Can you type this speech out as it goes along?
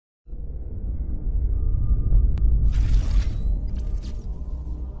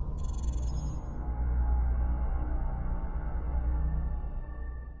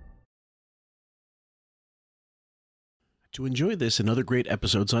To enjoy this and other great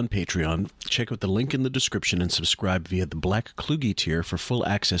episodes on Patreon, check out the link in the description and subscribe via the Black Kluge tier for full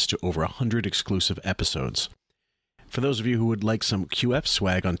access to over 100 exclusive episodes. For those of you who would like some QF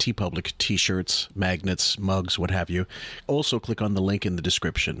swag on TeePublic, t-shirts, magnets, mugs, what have you, also click on the link in the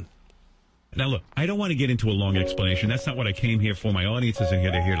description. Now look, I don't want to get into a long explanation. That's not what I came here for. My audience isn't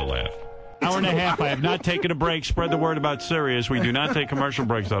here. They're here to laugh. Hour and a half. I have not taken a break. Spread the word about Sirius. We do not take commercial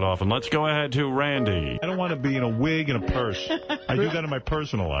breaks that often. Let's go ahead to Randy. I don't want to be in a wig and a purse. I do that in my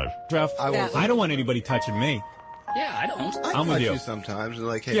personal life. Jeff, I don't want anybody touching me. Yeah, I don't. I'm with you. Sometimes.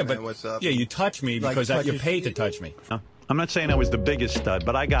 Like, hey, man, what's up? Yeah, you touch me because you're paid to touch me. I'm not saying I was the biggest stud,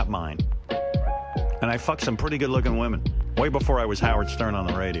 but I got mine. And I fucked some pretty good-looking women. Way before I was Howard Stern on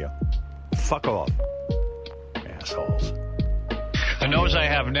the radio. Fuck off. Assholes. The nose I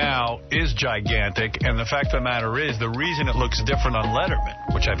have now is gigantic, and the fact of the matter is, the reason it looks different on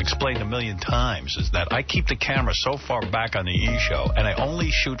Letterman, which I've explained a million times, is that I keep the camera so far back on the E! Show, and I only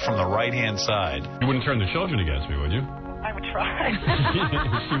shoot from the right-hand side. You wouldn't turn the children against me, would you? I would try.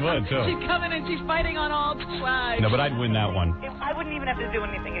 She would, too. She's coming and she's fighting on all sides. No, but I'd win that one. I wouldn't even have to do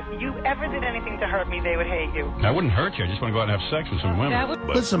anything. If you ever did anything to hurt me, they would hate you. I wouldn't hurt you. I just want to go out and have sex with some women.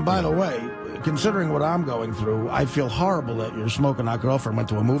 Listen, by the way, considering what I'm going through, I feel horrible that your smoking hot girlfriend went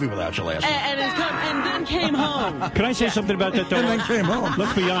to a movie without you last night. And then came home. Can I say something about that, though? And then came home.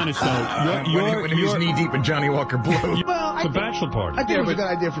 Let's be honest, though. When he was knee-deep in Johnny Walker Blue. Well, It's a bachelor party. I think it was a good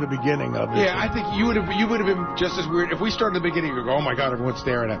idea for the beginning of it. Yeah, I think you would have been just as weird if we started at the beginning. You go, oh my God, everyone's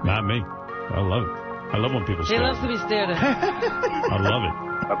staring at me. Not me. I love it. I love when people He stare. loves to be stared at. I love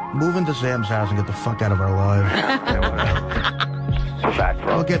it. Move into Sam's house and get the fuck out of our lives.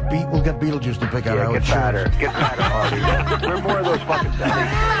 We'll get Beetlejuice to pick out our Get fatter. Get fatter, We're more of those fucking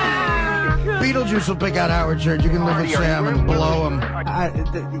things. Beetlejuice will pick out Howard Stern. You can live with Sam and blow him.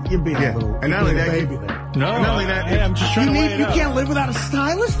 You're being a little. And not only that, baby there. No, not only that, I'm just trying to weigh it You up. can't live without a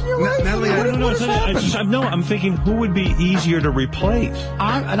stylist in your life. Not only that, What has happened? No, I'm thinking who would be easier to replace?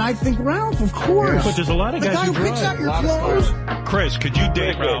 I think Ralph, of course. But there's a lot of The guys guy who who picks drive. out your clothes. Chris, could you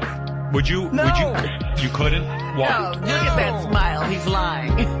date Ralph? Would you? No. You couldn't? Why? No, look at that smile. He's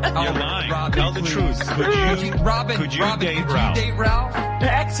lying. You're lying. Robin, Tell the please. truth. Could you date Ralph? Date Ralph?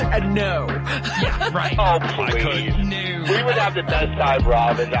 No. Yeah, right. Oh, I could. No. We would have the best time,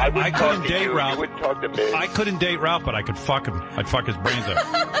 Robin. I couldn't date Ralph. You wouldn't talk to me. I couldn't date Ralph, but I could fuck him. I'd fuck his brains out.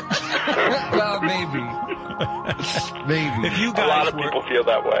 Well, maybe. Maybe. If you A guys lot of were, people feel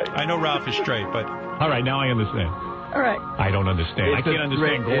that way. I know Ralph is straight, but all right, now I understand. All right. I don't understand. I can't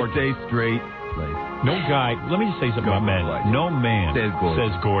understand gorgeous. It's a straight place. No guy. Let me just say something about men. No man Says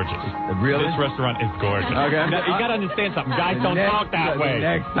gorgeous. Really? This restaurant is gorgeous. Okay. You got to understand something. Guys don't talk that way.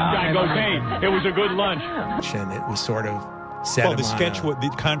 Next Guy time. goes, hey, it was a good lunch. And it was sort of set Well, him the on sketch, a- what the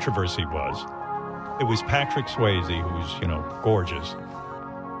controversy was, it was Patrick Swayze, who's, gorgeous.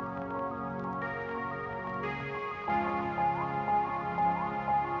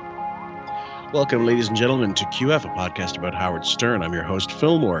 Welcome, ladies and gentlemen, to QF, a podcast about Howard Stern. I'm your host,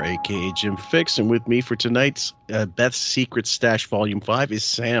 Fillmore, a.k.a. Jim Fix, and with me for tonight's Beth's Secret Stash Volume 5 is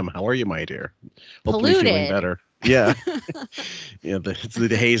Sam. How are you, my dear? Hopefully feeling Polluted. better. Yeah. Yeah,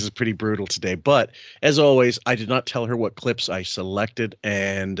 the haze is pretty brutal today. But, as always, I did not tell her what clips I selected,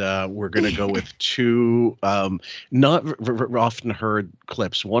 and we're going to go with two not often heard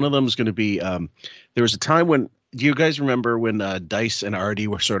clips. One of them is going to be, there was a time when, do you guys remember when Dice and Artie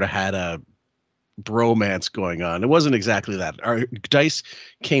were sort of had a bromance going on? It wasn't exactly that. Dice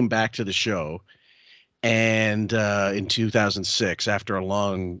came back to the show, and in 2006, after a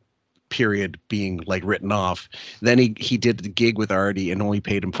long period being like written off, then he did the gig with Artie and only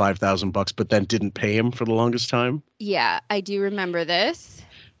paid him $5,000, but then didn't pay him for the longest time. Yeah, I do remember this.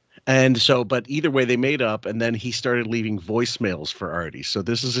 And so, but either way, they made up, and then he started leaving voicemails for Artie. So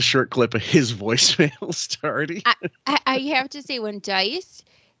this is a short clip of his voicemails to Artie. I have to say, when Dice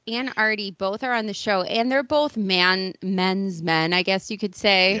and Artie both are on the show, and they're both men's men, I guess you could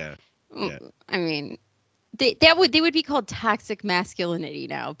say. Yeah. I mean, they would be called toxic masculinity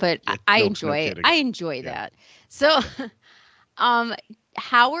now, but Yeah, I no enjoy kidding. that. So,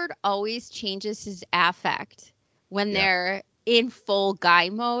 Howard always changes his affect when they're in full guy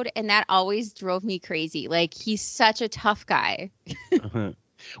mode, and that always drove me crazy. Like, he's such a tough guy. Uh-huh.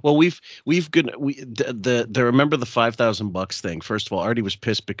 Well, remember the $5,000 thing. First of all, Artie was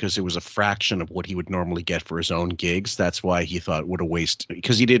pissed because it was a fraction of what he would normally get for his own gigs. That's why he thought what a waste,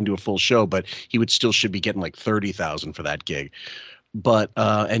 because he didn't do a full show, but he should be getting like $30,000 for that gig. But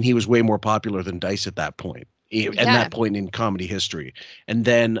and he was way more popular than Dice at that point. At that point in comedy history. And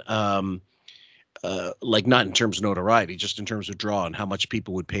then like not in terms of notoriety, just in terms of draw and how much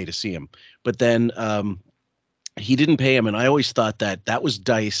people would pay to see him. But then he didn't pay him, and I always thought that was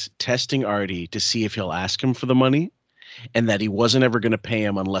Dice testing Artie to see if he'll ask him for the money, and that he wasn't ever going to pay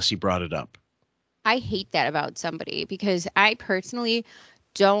him unless he brought it up. I hate that about somebody because I personally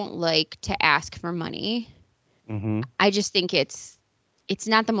don't like to ask for money. Mm-hmm. I just think it's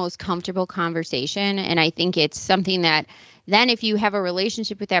not the most comfortable conversation, and I think it's something that then if you have a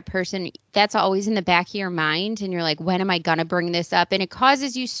relationship with that person, that's always in the back of your mind, and you're like, when am I gonna bring this up? And it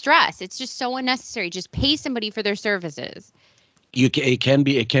causes you stress. It's just so unnecessary. Just pay somebody for their services. It can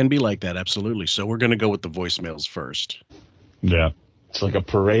be like that, absolutely. So we're going to go with the voicemails first. Yeah. It's like a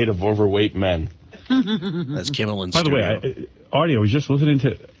parade of overweight men. That's Kimmel and By the way, Artie, I was just listening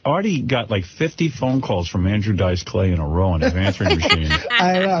to Artie got like 50 phone calls from Andrew Dice Clay in a row on his answering machine.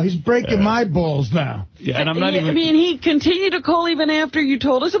 I know. He's breaking my balls now. Yeah, and I'm not even. I mean, he continued to call even after you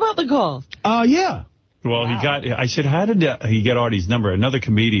told us about the calls. Yeah. Well, I said, how did he get Artie's number? Another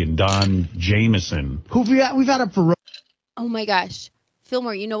comedian, Don Jameson. Who we've had up for. Oh my gosh.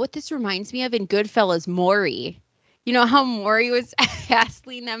 Fillmore, you know what this reminds me of in Goodfellas, Maury. You know how Maury was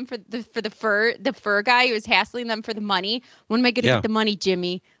hassling them for the fur guy who was hassling them for the money? When am I going to get the money,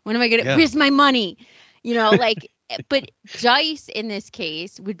 Jimmy? When am I going to, where's my money? You know, like, but Dice in this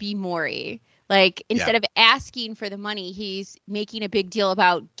case would be Maury. Like, instead of asking for the money, he's making a big deal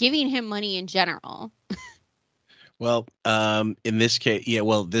about giving him money in general. Well, in this case,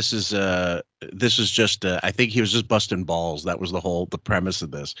 this is just, I think he was just busting balls. That was the premise of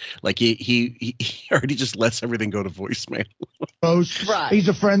this. Like he already just lets everything go to voicemail. Right. He's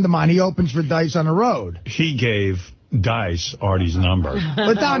a friend of mine. He opens for Dice on the road. He gave Dice Artie's number.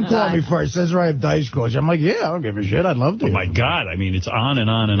 But Don called me first. Says, right, if Dice calls you. I'm like, yeah, I don't give a shit. I'd love to. Oh, my God. I mean, it's on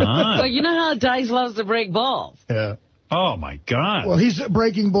and on and on. Well, you know how Dice loves to break balls. Yeah. Oh, my God. Well, he's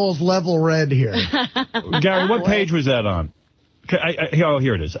breaking balls level red here. Gary, what page was that on?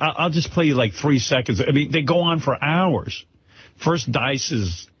 Here it is. I'll just play you like 3 seconds. I mean, they go on for hours. First, Dice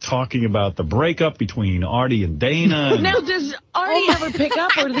is talking about the breakup between Artie and Dana. Now, does Artie ever pick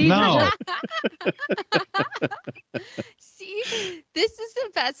up, or these No. See, this is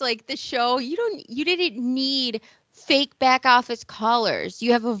the best. Like the show, you didn't need fake back office callers.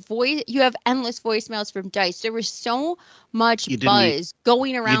 You have endless voicemails from Dice. There was so much buzz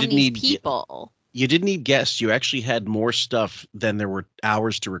going around these people. You didn't need guests. You actually had more stuff than there were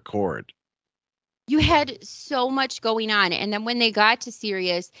hours to record. You had so much going on. And then when they got to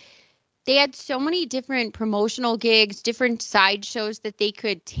Sirius, they had so many different promotional gigs, different side shows that they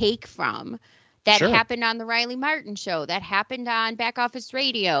could take from. That happened on the Riley Martin show. That happened on Back Office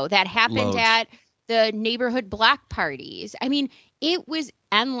Radio. That happened at the neighborhood block parties. I mean, it was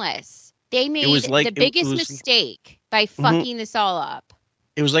endless. They made the biggest mistake by fucking this all up.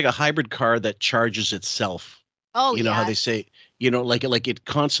 It was like a hybrid car that charges itself. Oh, you know how they say, like it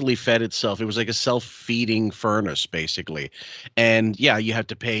constantly fed itself. It was like a self-feeding furnace, basically. And yeah, you had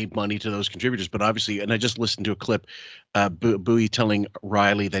to pay money to those contributors. But obviously, and I just listened to a clip, Bowie telling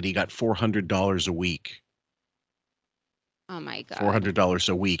Riley that he got $400 a week. Oh my God. $400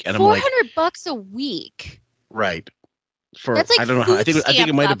 a week. And $400 bucks a week. Right. That's like I don't know how. I think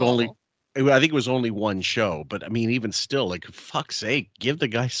it might have level. I think it was only one show, but I mean, even still, like, fuck's sake, give the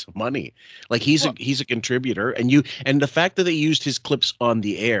guy some money. Like he's a contributor, and the fact that they used his clips on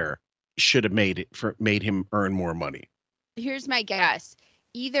the air should have made him earn more money. Here's my guess.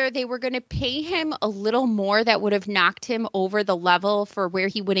 Either they were going to pay him a little more that would have knocked him over the level for where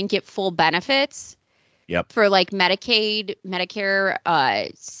he wouldn't get full benefits. Yep. For like Medicaid, Medicare,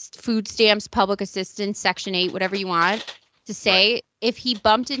 food stamps, public assistance, Section 8, whatever you want to say. Right. If he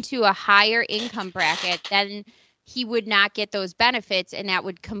bumped into a higher income bracket, then he would not get those benefits, and that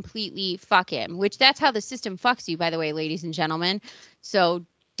would completely fuck him, which that's how the system fucks you, by the way, ladies and gentlemen. So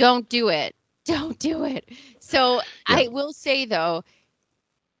don't do it. Don't do it. So I will say, though,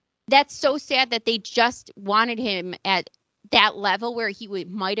 that's so sad that they just wanted him at that level where he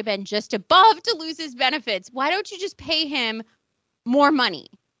might have been just above to lose his benefits. Why don't you just pay him more money?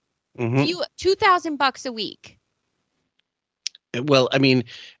 $2,000 a week. Well, I mean,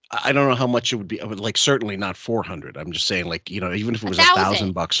 I don't know how much it would be. I would certainly not 400. I'm just saying, even if it was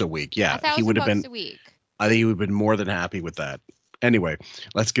 $1,000 a week, he would have been. A week. I think he would have been more than happy with that. Anyway,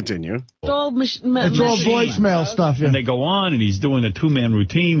 let's continue. It's all voicemail stuff. Yeah. And they go on, and he's doing a 2-man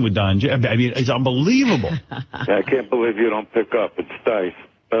routine with Don. I mean, it's unbelievable. I can't believe you don't pick up. It's Dice.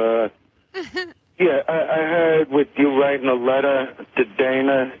 Yeah, I heard with you writing a letter to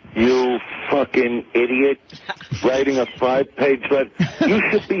Dana, you fucking idiot, writing a 5-page letter.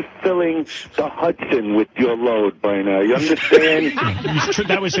 You should be filling the Hudson with your load by now. You understand?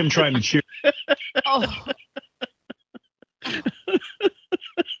 That was him trying to cheer. Oh.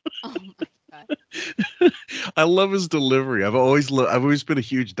 Oh my God. I love his delivery. I've always been a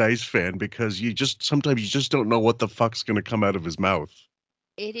huge Dice fan because sometimes you just don't know what the fuck's going to come out of his mouth.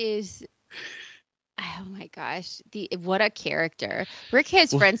 It is. Oh my gosh, what a character. Rick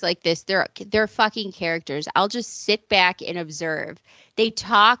has friends like this. They're fucking characters. I'll just sit back and observe. They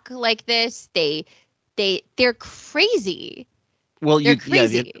talk like this. They're crazy. Well, they're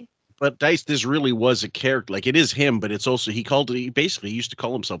crazy. Yeah, but Dice, this really was a character. Like, it is him, but it's also he basically used to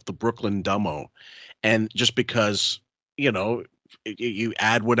call himself the Brooklyn Dumbo, and just because you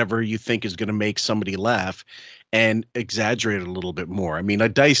add whatever you think is going to make somebody laugh and exaggerate it a little bit more. I mean, a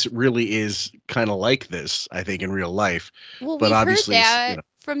Dice really is kind of like this, I think, in real life. Well, but we obviously, heard that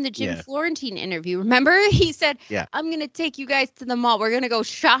from the Jim Florentine interview. Remember, he said, I'm going to take you guys to the mall. We're going to go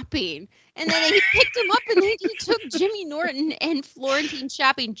shopping. And then he picked him up and then he took Jimmy Norton and Florentine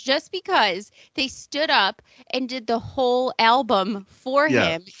shopping just because they stood up and did the whole album for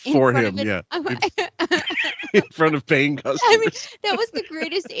him. In front of paying customers. I mean, that was the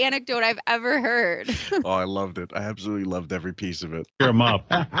greatest anecdote I've ever heard. Oh, I loved it. I absolutely loved every piece of it. Cheer him up.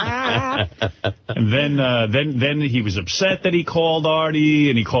 And then he was upset that he called Artie,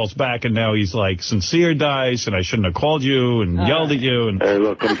 and he calls back, and now he's like, sincere Dice, and I shouldn't have called you and yelled at you. And hey,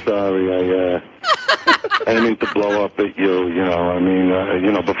 look, I'm sorry. I didn't mean to blow up at you. I mean,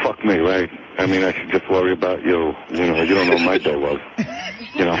 but fuck me, right? I mean, I should just worry about you. You don't know what my day was.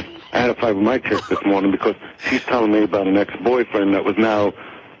 I had a fight with my chick this morning because she's telling me about an ex-boyfriend that was now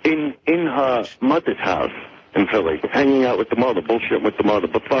in her mother's house in Philly, hanging out with the mother, bullshit with the mother.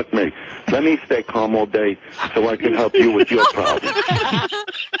 But fuck me. Let me stay calm all day so I can help you with your problems.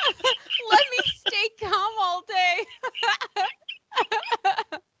 Let me stay calm all day.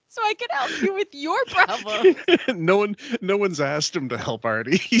 So I can help you with your problem. No one's asked him to help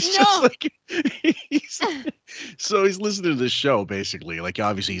Artie. He's listening to this show, basically. Like,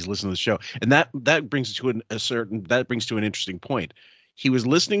 obviously he's listening to the show. And that brings to an interesting point. He was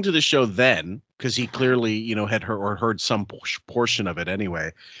listening to the show then because he clearly, had heard some portion of it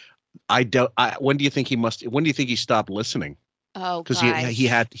anyway. When do you think he stopped listening? Oh, because he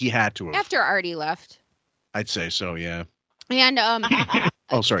had to have. After Artie left. I'd say so, yeah. And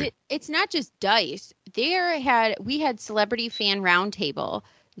oh, sorry. It's not just Dice. We had Celebrity Fan Roundtable.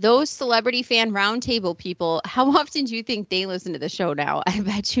 Those Celebrity Fan Roundtable people, how often do you think they listen to the show now? I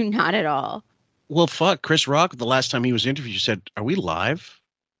bet you not at all. Well, fuck, Chris Rock, the last time he was interviewed, said, "Are we live?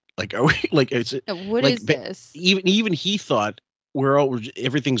 Like, are we like? Is this?" Even he thought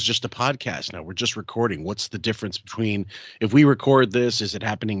everything's just a podcast now. We're just recording. What's the difference between if we record this? Is it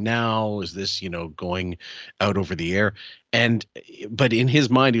happening now? Is this going out over the air? But in his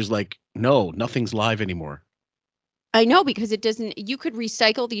mind, he was like, "No, nothing's live anymore." I know, because you could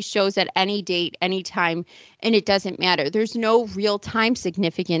recycle these shows at any date, any time, and it doesn't matter. There's no real time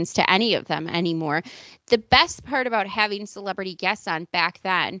significance to any of them anymore. The best part about having celebrity guests on back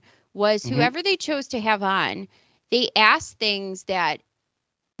then was whoever they chose to have on, they asked things that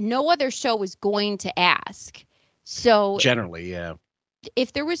no other show was going to ask. So generally, yeah.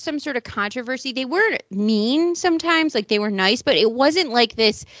 If there was some sort of controversy, they weren't mean sometimes, like they were nice, but it wasn't like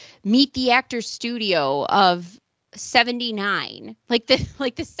this Meet the Actors studio of 79, like the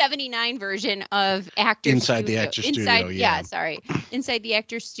 79 version of Actors Inside Studio. the Actors Studio, Inside the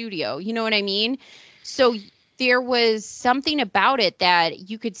Actors Studio. You know what I mean? So there was something about it that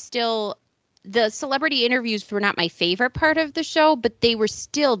you could still. The celebrity interviews were not my favorite part of the show, but they were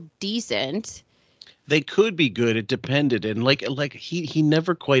still decent. They could be good. It depended, and like he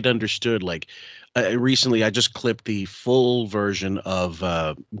never quite understood. Like recently, I just clipped the full version of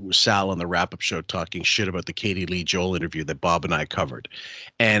Sal on the wrap-up show talking shit about the Katie Lee Joel interview that Bob and I covered,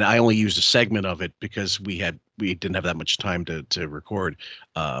 and I only used a segment of it because we didn't have that much time to record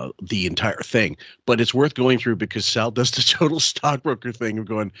the entire thing. But it's worth going through because Sal does the total stockbroker thing of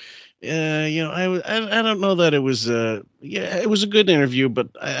going, I don't know that it was it was a good interview, but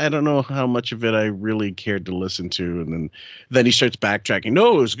I don't know how much of it I really cared to listen to. And then he starts backtracking.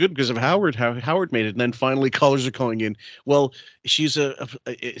 No, it was good because of Howard. How Howard made it. And then finally callers are calling in. Well, she's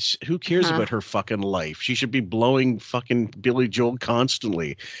who cares about her fucking life? She should be blowing fucking Billy Joel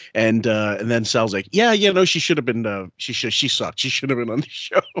constantly. And then Sal's like, she should have been. She sucked. She should have been on the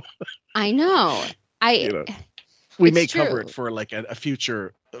show. I know. We may cover it for like a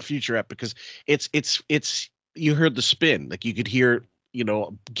future ep because it's you heard the spin. Like you could hear,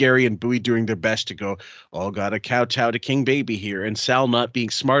 Gary and Bowie doing their best to go, oh, got a kowtow to King Baby here, and Sal not being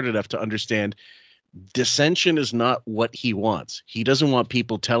smart enough to understand dissension is not what he wants. He doesn't want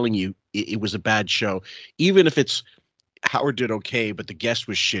people telling you it was a bad show, even if it's Howard did okay, but the guest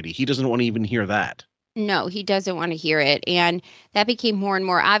was shitty. He doesn't want to even hear that. No, he doesn't want to hear it. And that became more and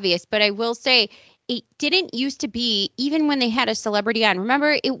more obvious. But I will say, it didn't used to be, even when they had a celebrity on.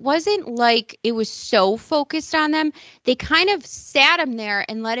 Remember, it wasn't like it was so focused on them. They kind of sat him there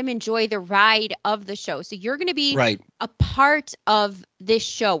and let him enjoy the ride of the show. So you're going to be a part of this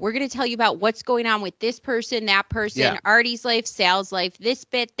show. We're going to tell you about what's going on with this person, that person, Artie's life, Sal's life, this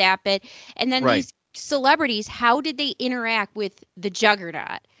bit, that bit. And then these celebrities, how did they interact with the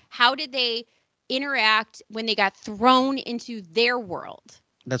juggernaut? How did they interact when they got thrown into their world?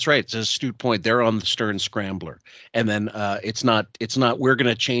 That's right. It's an astute point. They're on the Stern Scrambler. And then it's not we're going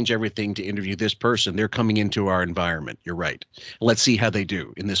to change everything to interview this person. They're coming into our environment. You're right. Let's see how they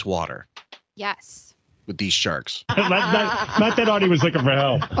do in this water. Yes. With these sharks. Not that Artie was looking for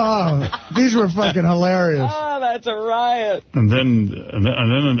help. Oh, these were fucking hilarious. Oh, that's a riot. And then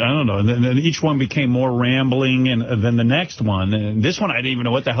I don't know. And then each one became more rambling, and then the next one. And this one, I didn't even know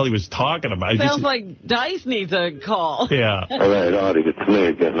what the hell he was talking about. Sounds like Dice needs a call. Yeah. All right, Artie, it's me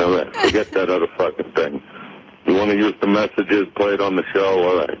again. All right, forget that other fucking thing. You want to use the messages, play it on the show?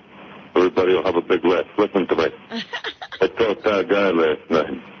 All right. Everybody will have a big laugh. Listen to me. I talked to a guy last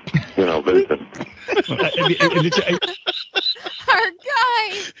night. You know, listen. Our guy.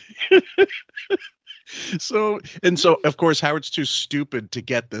 So, of course, Howard's too stupid to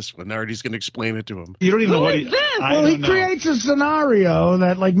get this one. Artie's going to explain it to him. You don't even know what he... Well, he creates a scenario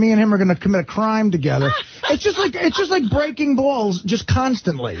that, like, me and him are going to commit a crime together. It's just like breaking balls just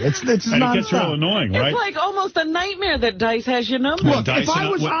constantly. It's and not. It gets real annoying, right? It's like almost a nightmare that Dice has your number. Look, if I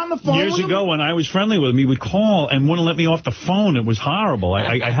was on the phone years with him, ago when I was friendly with him, he would call and wouldn't let me off the phone. It was horrible.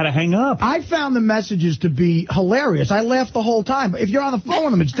 I had to hang up. I found the messages to be hilarious. I laughed the whole time. If you're on the phone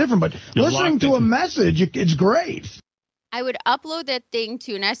with him, it's different. But listening to a message, it's great. I would upload that thing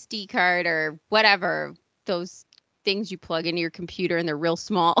to an SD card or whatever, those things you plug into your computer and they're real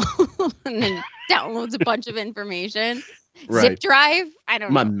small, and then downloads a bunch of information. Right. Zip drive? I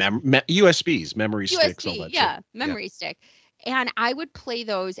don't know. USBs, memory sticks, all that shit. Memory stick. And I would play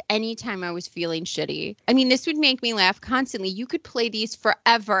those anytime I was feeling shitty. I mean, this would make me laugh constantly. You could play these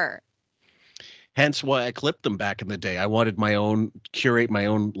forever. Hence why I clipped them back in the day. I wanted curate my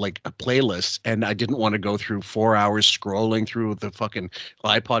own like a playlist, and I didn't want to go through 4 hours scrolling through the fucking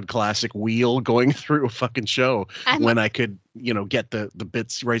iPod Classic wheel going through a fucking show when I could, get the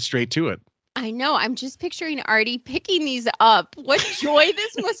bits right straight to it. I know. I'm just picturing Artie picking these up. What joy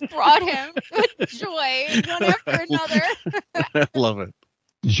this must brought him. What joy. One after another. I love it.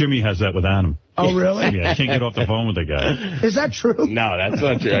 Jimmy has that with Adam. Oh, really? Yeah, I can't get off the phone with the guy. Is that true? No, that's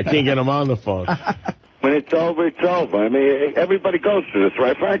not true. I can't get him on the phone. When it's over, it's over. I mean, everybody goes through this,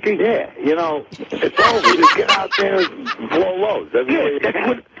 right, Frankie? Yeah. It's over. Just get out there and blow loads.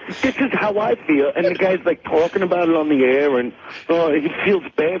 This is how I feel. And the guy's like talking about it on the air, and he feels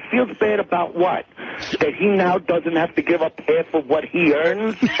bad. Feels bad about what? That he now doesn't have to give up half of what he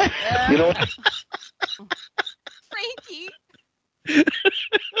earns? Frankie. He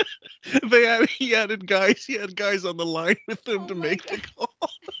had guys on the line with him to make the call.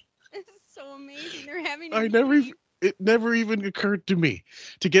 This is so amazing. They're having it never even occurred to me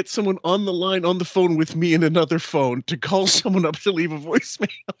to get someone on the line on the phone with me in another phone to call someone up to leave a voicemail.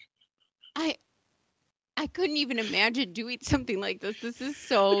 I couldn't even imagine doing something like this. This is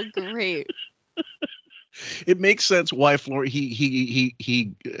so great. It makes sense why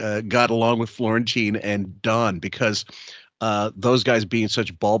he got along with Florentine and Don, because those guys being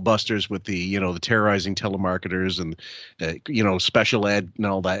such ball busters with the the terrorizing telemarketers and special ed and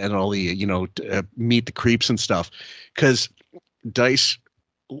all that, and all the meet the creeps and stuff, because Dice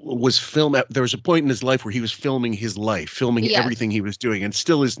was there was a point in his life where he was filming his life, filming everything he was doing, and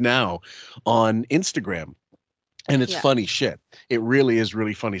still is now on Instagram. And it's funny shit. It really is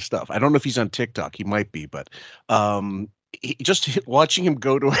really funny stuff. I don't know if he's on TikTok. He might be, but just watching him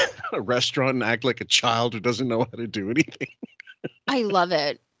go to a restaurant and act like a child who doesn't know how to do anything. I love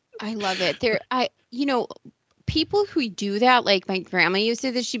it. People who do that, like my grandma used to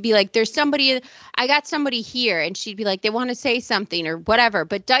do this, she'd be like, I got somebody here, and she'd be like, they want to say something or whatever.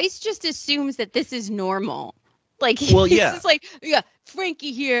 But Dice just assumes that this is normal. Like, he's just like, yeah,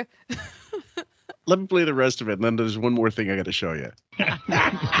 Frankie here. Let me play the rest of it, and then there's one more thing I got to show you.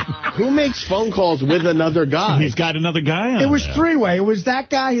 Who makes phone calls with another guy? He's got another guy on. It was three-way. It was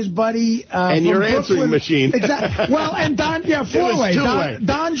that guy, his buddy, and your answering machine. Exactly. Well, and Don, four-way.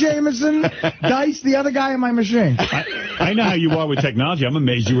 Don Jameson, Dice, the other guy in my machine. I know how you are with technology. I'm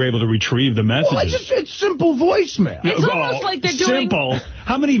amazed you were able to retrieve the messages. Well, it's simple voicemail. It's almost like they're doing... Simple.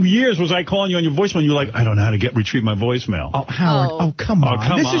 How many years was I calling you on your voicemail? And you're like, I don't know how to retrieve my voicemail. Oh, Howard. Oh, come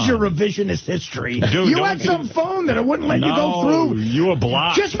on. This is your revisionist history. Dude, you had some phone that it wouldn't let you go through. You were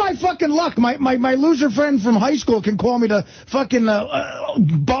blocked. Just my fucking luck. My loser friend from high school can call me to fucking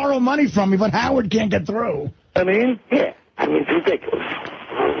borrow money from me, but Howard can't get through. Yeah. It's ridiculous.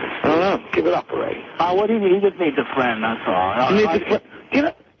 I don't know. Give it up already. What do you mean? He just needs a friend, that's all. You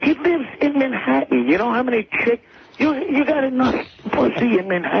know, he lives in Manhattan. You know how many chicks... You got enough pussy in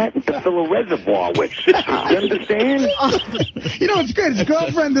Manhattan to fill a reservoir with. You understand? You know, it's good. It's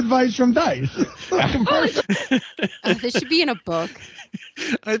girlfriend advice from Dice. This should be in a book.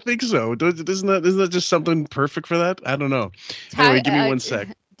 I think so. Isn't that just something perfect for that? I don't know. Anyway, give me 1 sec.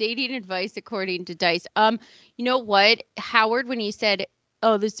 Dating advice according to Dice. You know what, Howard, when you said,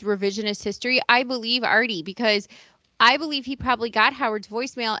 oh, this revisionist history, I believe Artie, because I believe he probably got Howard's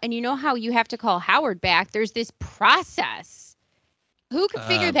voicemail, and you know how you have to call Howard back. There's this process. Who could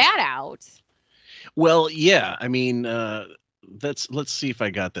figure that out? Well, yeah. I mean, let's see if I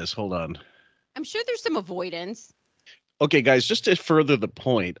got this. Hold on. I'm sure there's some avoidance. Okay, guys, just to further the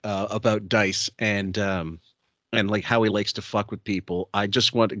point about Dice and like how he likes to fuck with people, I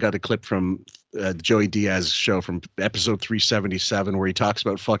just got a clip from Joey Diaz's show from episode 377 where he talks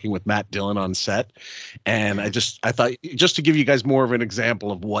about fucking with Matt Dillon on set. And I thought just to give you guys more of an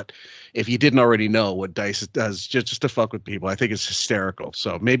example of what, if you didn't already know what Dice does just to fuck with people, I think it's hysterical.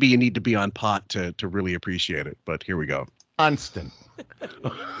 So maybe you need to be on pot to really appreciate it. But here we go. Constant.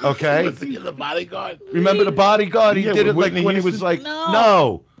 Okay. Was he the Bodyguard? Remember the Bodyguard? He did it like Whitney when he Houston? was like,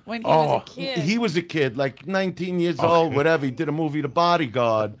 No. When he was a kid. He was a kid, like 19 years old, whatever. He did a movie, The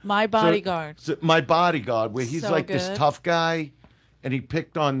Bodyguard. My Bodyguard. So My Bodyguard, where he's So like good. this tough guy, and he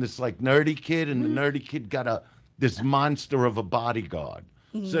picked on this like nerdy kid, and the nerdy kid got this monster of a bodyguard.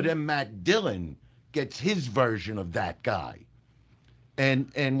 So then Matt Dillon gets his version of that guy.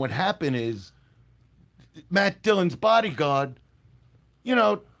 And what happened is Matt Dillon's bodyguard,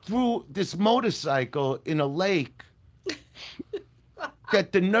 threw this motorcycle in a lake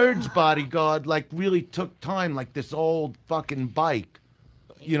that the nerd's bodyguard like really took time, like this old fucking bike,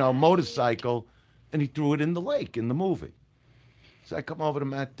 motorcycle, and he threw it in the lake in the movie. So I come over to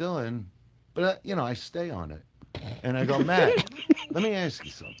Matt Dillon, but I stay on it. And I go, Matt, let me ask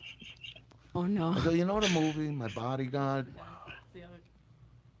you something. Oh no. I go, you know the movie, My Bodyguard?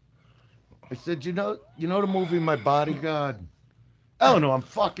 I said, you know the movie, My Bodyguard? Oh no, I'm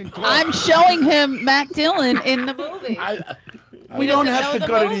fucking close. I'm showing him Matt Dillon in the movie. We don't doesn't have know to the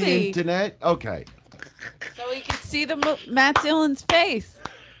go to the movie. internet. Okay. So he can see Matt Dillon's face.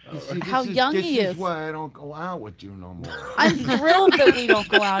 How young he This is. is why I don't go out with you no more. I'm thrilled that we don't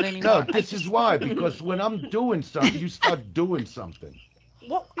go out anymore. No, this is why. Because when I'm doing something, you start doing something.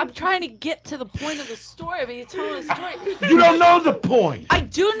 Well, I'm trying to get to the point of the story. I mean, you're telling a story. You don't know the point. I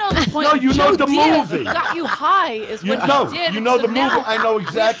do know the point. No, you know the Diaz movie. Got you high is what he did. You know So the movie. now I know we have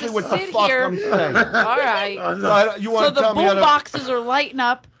exactly to what the sit fuck here. I'm saying. All right. You want So to the tell me how boom to... boxes are lighting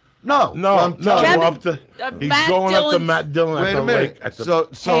up. No, No, Kevin- up to, he's Matt going up to Dillon's- Matt Dillon Wait at a the minute. lake. At the,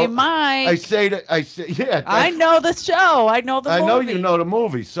 So Hey, Mike. I say, yeah. I know the show. I know the movie. I know you know the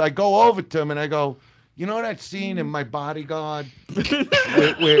movie. So I go over to him and I go, you know that scene in My Bodyguard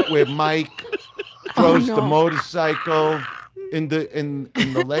where Mike throws the motorcycle in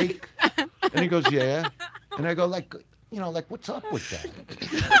the lake? And he goes, yeah. And I go, like what's up with that?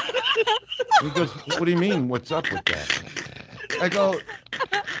 And he goes, what do you mean, what's up with that? I go,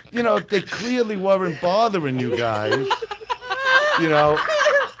 they clearly weren't bothering you guys,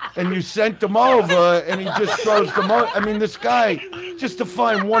 and you sent them over, and he just throws them over. I mean, this guy, just to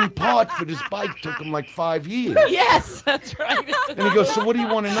find one part for this bike took him like 5 years. Yes, that's right. And he goes, so what do you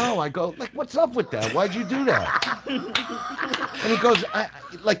want to know? I go, like, what's up with that? Why'd you do that? And he goes,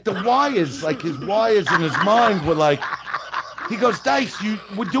 like the wires, like his wires in his mind were like, he goes, Dice,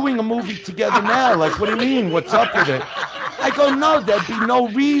 we're doing a movie together now. Like, what do you mean? What's up with it? I go, no, there'd be no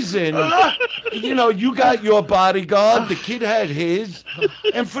reason. You got your bodyguard, the kid had his,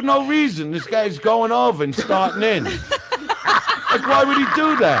 and for no reason, this guy's going over and starting in. Like, why would he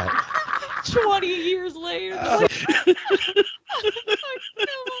do that? 20 years later. My face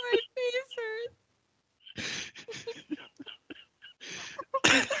hurts.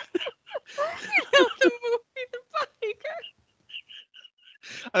 The movie, The Bodyguard.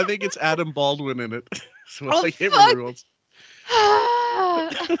 I think it's Adam Baldwin in it. So Oh, I can't fuck. remember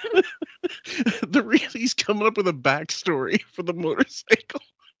he's coming up with a backstory for the motorcycle.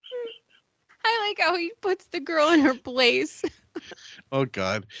 I like how he puts the girl in her place. Oh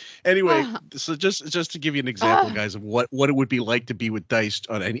God. Anyway, so just to give you an example, guys, of what it would be like to be with Dice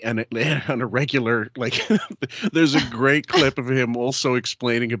on on a regular, like, there's a great clip of him also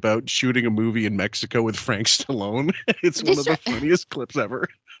explaining about shooting a movie in Mexico with Frank Stallone. It's one of the funniest clips ever.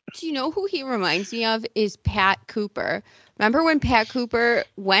 Do you know who he reminds me of is Pat Cooper. Remember when Pat Cooper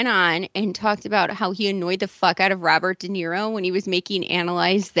went on and talked about how he annoyed the fuck out of Robert De Niro when he was making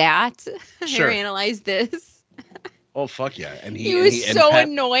Analyze That Sure. or Analyze This? Oh fuck yeah! And He was so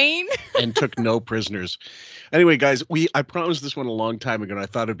annoying. And took no prisoners. Anyway, guys, I promised this one a long time ago, and I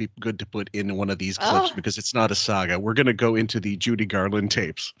thought it'd be good to put in one of these clips because it's not a saga. We're gonna go into the Judy Garland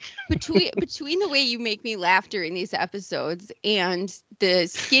tapes. Between the way you make me laugh during these episodes and the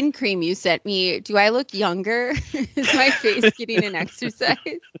skin cream you sent me, do I look younger? Is my face getting an exercise?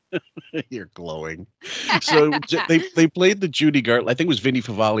 You're glowing. So they played the Judy Garland. I think it was Vinny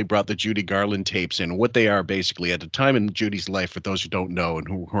Favale brought the Judy Garland tapes in. What they are basically, at a time in Judy's life, for those who don't know and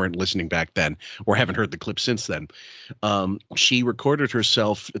who weren't listening back then or haven't heard the clip since then, she recorded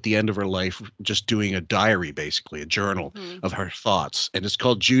herself at the end of her life just doing a diary, basically a journal of her thoughts, and it's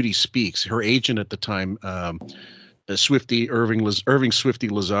called Judy Speaks. Her agent at the time, Irving Swifty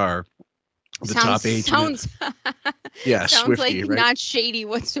Lazar. The top agent. Sounds Swifty, like right? not shady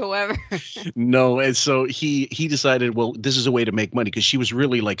whatsoever. No, and so he decided, well, this is a way to make money because she was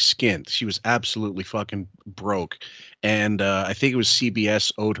really like skint. She was absolutely fucking broke, and I think it was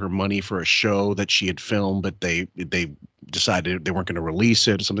CBS owed her money for a show that she had filmed, but they decided they weren't going to release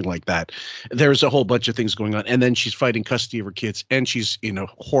it or something like that. There's a whole bunch of things going on, and then she's fighting custody of her kids, and she's in a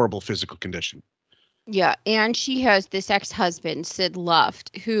horrible physical condition. Yeah, and she has this ex-husband, Sid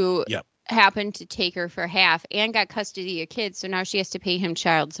Luft, who happened to take her for half and got custody of kids, so now she has to pay him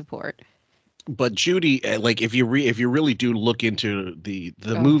child support. But Judy, like if you really do look into the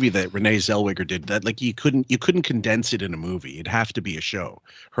movie that Renee Zellweger did, that like you couldn't condense it in a movie. It'd have to be a show.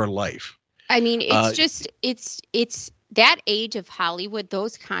 Her life. I mean, it's that age of Hollywood.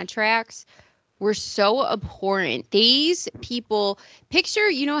 Those contracts were so abhorrent. These people picture,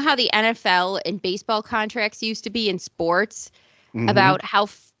 you know how the NFL and baseball contracts used to be in sports, about how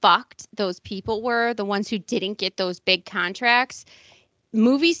fucked those people were, the ones who didn't get those big contracts.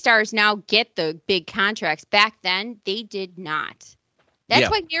 Movie stars now get the big contracts. Back then, they did not.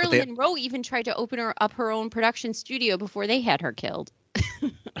 That's why Marilyn Monroe even tried to open up her own production studio before they had her killed.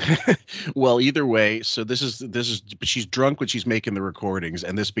 Well, either way, so this is she's drunk when she's making the recordings,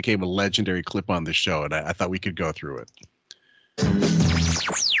 and this became a legendary clip on the show, and I thought we could go through it.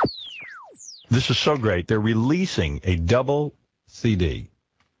 This is so great. They're releasing a double CD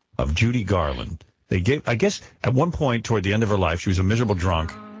of Judy Garland. They gave, I guess, at one point toward the end of her life, she was a miserable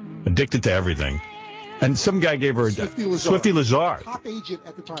drunk, addicted to everything. And some guy gave her Swifty Lazar. Top agent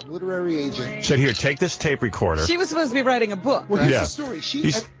at the time, literary agent. Said, here, take this tape recorder. She was supposed to be writing a book. Well, here's the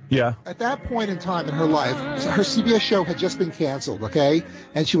story. At that point in time in her life, her CBS show had just been canceled, okay?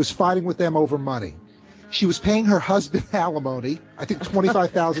 And she was fighting with them over money. She was paying her husband alimony, I think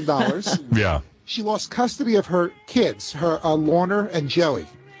 $25,000. Yeah. She lost custody of her kids, her Lorna and Joey,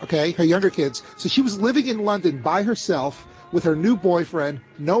 okay, her younger kids. So she was living in London by herself with her new boyfriend,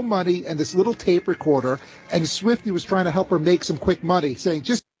 no money, and this little tape recorder. And Swifty was trying to help her make some quick money, saying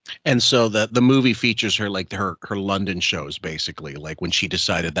just. And so the movie features her like her London shows, basically, like when she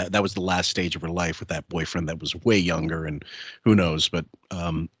decided that was the last stage of her life with that boyfriend that was way younger, and who knows, but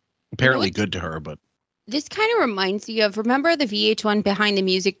apparently good to her, but. This kind of reminds me of, remember the VH1 Behind the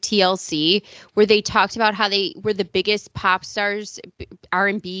Music TLC, where they talked about how they were the biggest pop stars,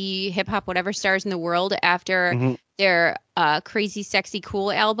 R&B, hip hop, whatever stars in the world after their Crazy Sexy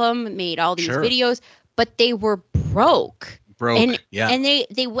Cool album made all these videos, but they were broke. And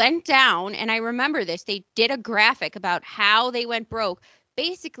they went down, and I remember this. They did a graphic about how they went broke.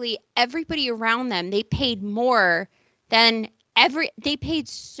 Basically, everybody around them, they paid more than they paid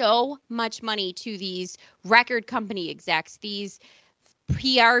so much money to these record company execs, these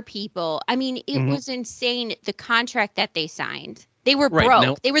PR people. I mean, it was insane, the contract that they signed. They were broke.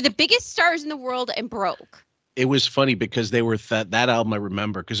 Now, they were the biggest stars in the world and broke. It was funny because they were that album I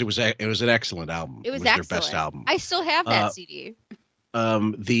remember because it was an excellent album. It was their best album. I still have that CD.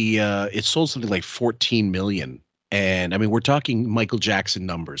 It sold something like 14 million. And I mean, we're talking Michael Jackson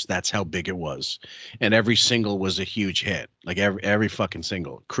numbers. That's how big it was. And every single was a huge hit. Like every fucking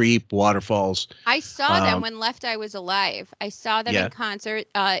single. Creep, Waterfalls. I saw them when Left Eye was alive. I saw them in concert.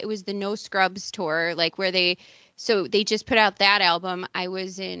 It was the No Scrubs tour, like where they just put out that album. I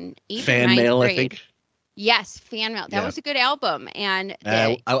was in 8th or 9th grade. Fan Mail, I think. Yes, Fan Mail. That Yeah. was a good album. And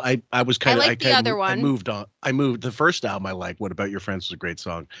I was kind of. I like the other one. I moved on. I moved the first album. I like. What About Your Friends was a great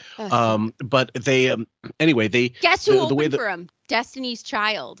song. so But they anyway they guess who the way opened that for him? Destiny's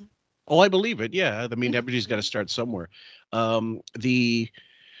Child. oh I believe it. Yeah, I mean everybody's got to start somewhere. The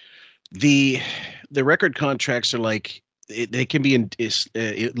record contracts are like they can be in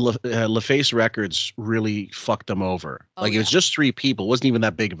LaFace Records really fucked them over. It was just 3 people. It wasn't even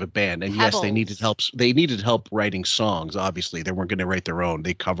that big of a band. And yes, they needed help. They needed help writing songs. Obviously, they weren't going to write their own.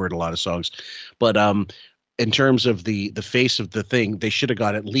 They covered a lot of songs, but in terms of the face of the thing, they should have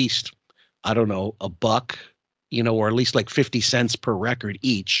got at least, I don't know, $1, or at least like 50 cents per record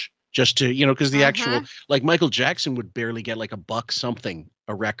each. Just to, because the actual, like Michael Jackson would barely get like $1 something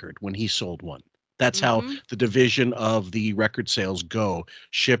a record when he sold one. That's how the division of the record sales go: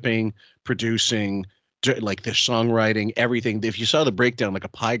 shipping, producing, like the songwriting, everything. If you saw the breakdown, like a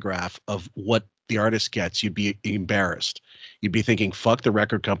pie graph of what the artist gets, you'd be embarrassed. You'd be thinking, fuck the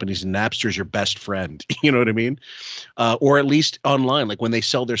record companies, and Napster's your best friend. You know what I mean? Or at least online, like when they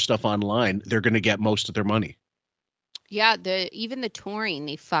sell their stuff online, they're going to get most of their money. Yeah, even the touring,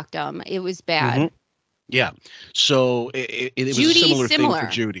 they fucked them. It was bad. Mm-hmm. Yeah. So it was a similar thing for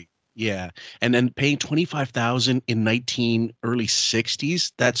Judy. Yeah. And then paying $25,000 in early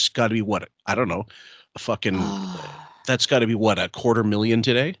 60s, that's got to be what? I don't know. That's got to be what, $250,000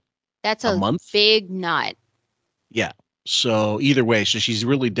 today? That's a month? Big nut. Yeah. So either way, so she's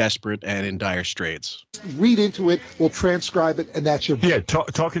really desperate and in dire straits. Read into it, we'll transcribe it, and that's your book. Yeah,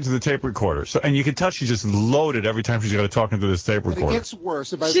 talking to the tape recorder. So, and you can tell she's just loaded every time she's got to talk into this tape recorder. And it gets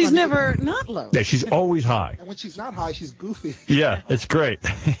worse. She's never not low. Yeah, she's always high. And when she's not high, she's goofy. Yeah, it's great.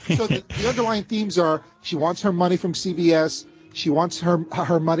 So the underlying themes are she wants her money from CBS. She wants her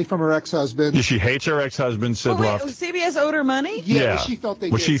money from her ex-husband. Yeah, she hates her ex-husband, Sid Luft. CBS owed her money? Yeah. She felt they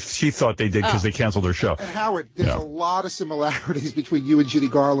did. She thought they did because they canceled her show. And Howard, there's a lot of similarities between you and Judy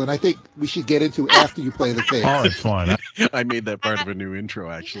Garland. I think we should get into after you play the tape. All right, fine. I made that part of a new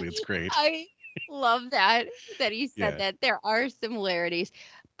intro, actually. It's great. I love that he said that. There are similarities.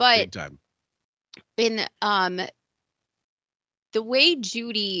 But big time. In the way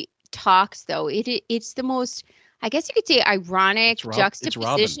Judy talks, though, it's the most, I guess you could say, ironic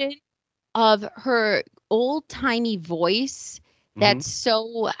juxtaposition of her old-timey voice that's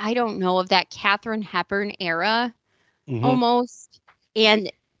so, I don't know, of that Katharine Hepburn era almost.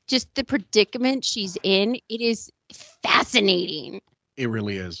 And just the predicament she's in, it is fascinating. It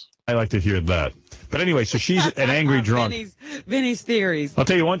really is. I like to hear that. But anyway, so she's an angry drunk. Vinny's theories. I'll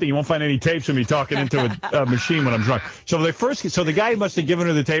tell you one thing: you won't find any tapes of me talking into a machine when I'm drunk. So the guy must have given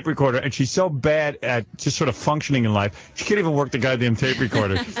her the tape recorder, and she's so bad at just sort of functioning in life, she can't even work the goddamn tape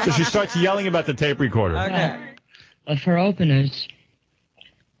recorder. So she starts yelling about the tape recorder. Okay. But for openers,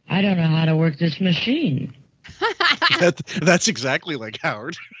 I don't know how to work this machine. That's exactly like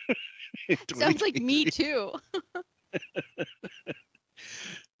Howard. Sounds like me too.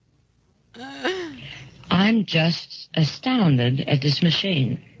 I'm just astounded at this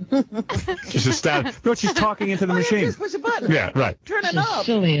machine. She's astounded. No, she's talking into the machine. Just push a button. Yeah, right. Turn it It's up. the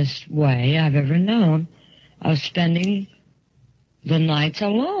silliest way I've ever known of spending the nights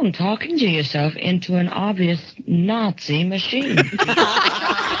alone talking to yourself into an obvious Nazi machine.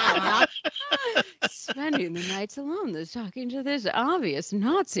 Spending the nights alone, that's talking to this obvious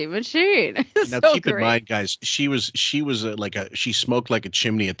Nazi machine. Now keep in mind, guys, she smoked like a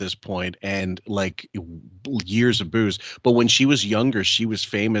chimney at this point, and like years of booze. But when she was younger, she was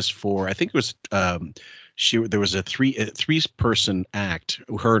famous for, I think it was there was a three person act,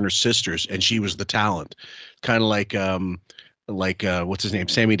 her and her sisters, and she was the talent, kind of like what's his name?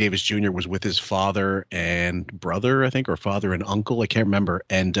 Sammy Davis Jr. was with his father and brother, I think, or father and uncle. I can't remember.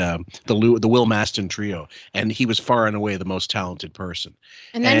 And the Will Maston trio. And he was far and away the most talented person.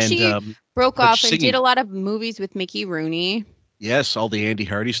 And then she broke off and did a lot of movies with Mickey Rooney. Yes, all the Andy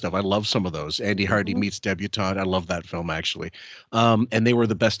Hardy stuff. I love some of those. Andy Hardy Meets Debutante. I love that film, actually. And they were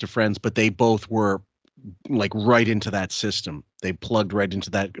the best of friends, but they both were like right into that system. They plugged right into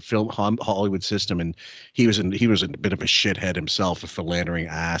that film Hollywood system, and he was a bit of a shithead himself, a philandering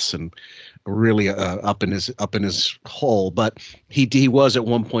ass, and really up in his hole. But he was at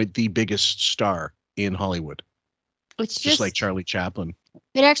one point the biggest star in Hollywood. It's just like Charlie Chaplin.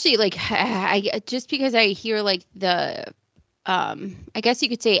 It actually, like, just because I hear like the I guess you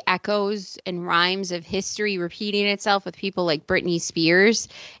could say echoes and rhymes of history repeating itself with people like Britney Spears,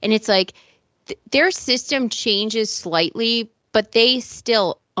 and it's like their system changes slightly, but they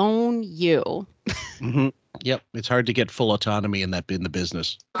still own you. Yep, it's hard to get full autonomy in the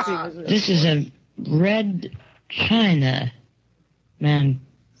business. This is a red China man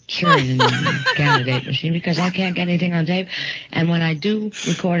churn candidate machine because I can't get anything on tape. And when I do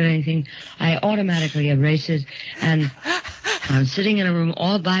record anything, I automatically erase it. And I'm sitting in a room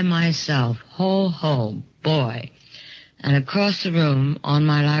all by myself. Ho, boy. And across the room on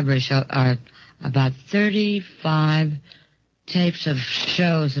my library shelf are about 35 tapes of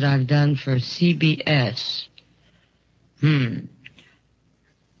shows that I've done for CBS.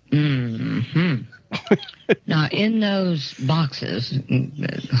 Now, in those boxes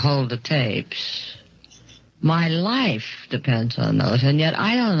that hold the tapes, my life depends on those, and yet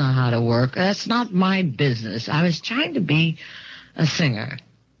I don't know how to work. That's not my business. I was trying to be a singer.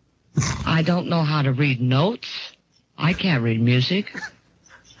 I don't know how to read notes. I can't read music.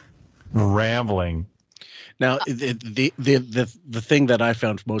 Rambling. Now, the thing that I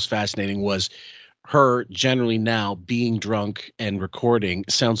found most fascinating was her generally now being drunk and recording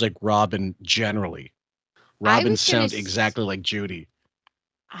sounds like Robin generally. Robin sounds exactly like Judy.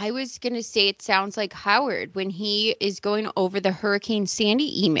 I was going to say it sounds like Howard when he is going over the Hurricane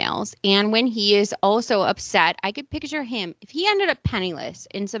Sandy emails and when he is also upset. I could picture him if he ended up penniless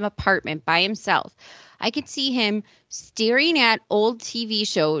in some apartment by himself. I could see him staring at old TV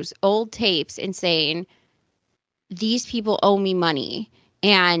shows, old tapes, and saying, these people owe me money.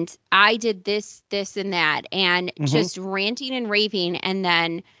 And I did this, and that, and just ranting and raving, and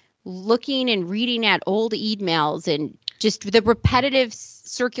then looking and reading at old emails and just the repetitive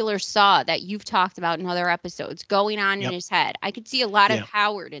circular saw that you've talked about in other episodes going on in his head. I could see a lot of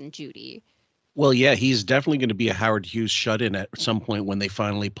Howard and Judy. Well, yeah, he's definitely going to be a Howard Hughes shut-in at some point when they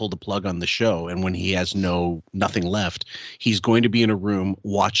finally pull the plug on the show, and when he has nothing left, he's going to be in a room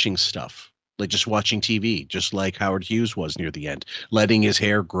watching stuff, like just watching TV, just like Howard Hughes was near the end, letting his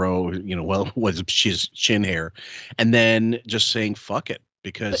hair grow, was his chin hair, and then just saying fuck it,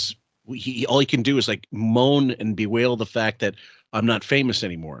 because all he can do is like moan and bewail the fact that I'm not famous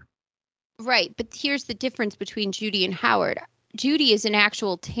anymore. Right, but here's the difference between Judy and Howard. Judy is an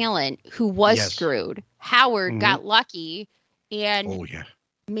actual talent who was screwed. Howard got lucky and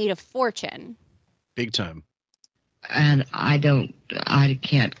made a fortune. Big time. And I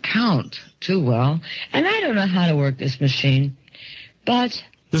can't count too well. And I don't know how to work this machine. But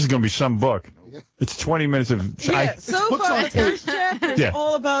this is going to be some book. It's 20 minutes of... So far, the first chapter is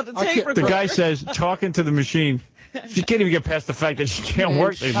all about the tape recorder. The guy says, talking to the machine... She can't even get past the fact that she can't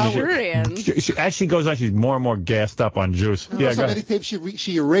work. She, as she goes on, she's more and more gassed up on juice. So many tapes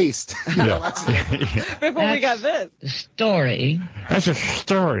she erased. Before we got this. The story. That's a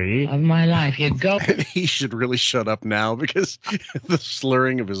story of my life. You go. He should really shut up now because the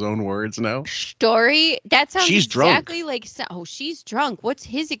slurring of his own words now. Story? That sounds exactly drunk. like, she's drunk. What's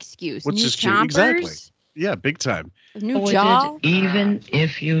his excuse? What's New his chompers? Exactly. Yeah, big time. New jaw? Even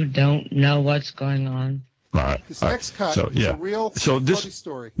if you don't know what's going on. All right. This next cut is a real funny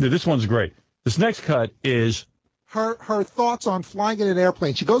story. This one's great. This next cut is her thoughts on flying in an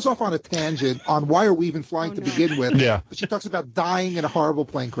airplane. She goes off on a tangent on why are we even flying to begin with. Yeah. But she talks about dying in a horrible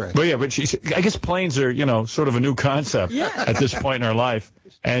plane crash. But I guess planes are, sort of a new concept at this point in her life.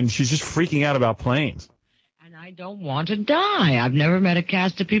 And she's just freaking out about planes. I don't want to die. I've never met a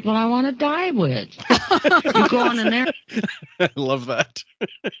cast of people I want to die with. You go on in there. I love that.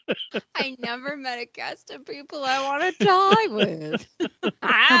 I never met a cast of people I want to die with.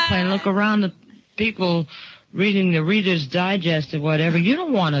 I look around the people reading the Reader's Digest or whatever. You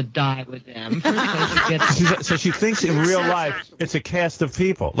don't want to die with them. So she thinks in real life it's a cast of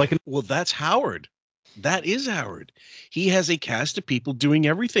people. Well, that's Howard. That is Howard. He has a cast of people doing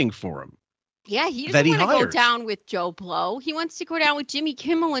everything for him. Yeah, he doesn't want to go down with Joe Blow. He wants to go down with Jimmy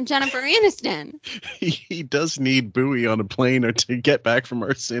Kimmel and Jennifer Aniston. He does need Bowie on a plane or to get back from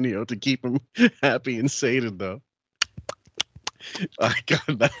Arsenio to keep him happy and sated, though. Oh,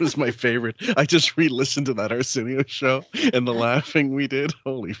 God, that was my favorite. I just re-listened to that Arsenio show and the laughing we did.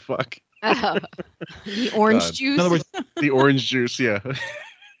 Holy fuck. The orange juice? In other words, the orange juice, yeah.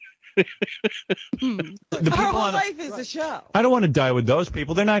 Her whole life is a show. I don't want to die with those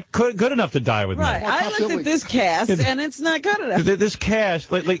people. They're not good enough to die with me. Right. I looked at this cast, and it's not good enough. This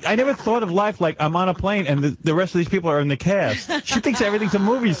cast, like I never thought of life like I'm on a plane, and the rest of these people are in the cast. She thinks everything's a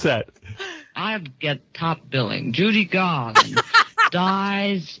movie set. I get top billing. Judy Garland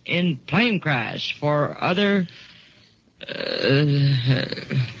dies in plane crash for other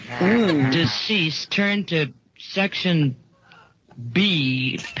deceased. Turn to section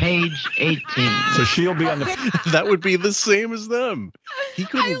B, page 18. So she'll be on the... That would be the same as them. He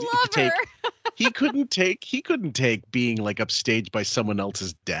couldn't I love take... her. He couldn't take being like upstaged by someone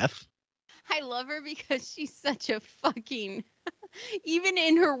else's death. I love her because she's such a fucking Even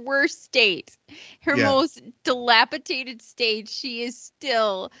in her worst state, her most dilapidated state, she is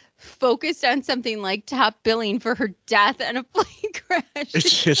still focused on something like top billing for her death and a plane crash.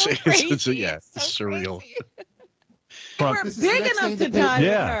 It's just, it's surreal. We're big enough to die with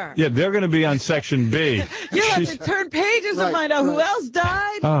her. Yeah, they're going to be on Section B. You have to turn pages to find out who else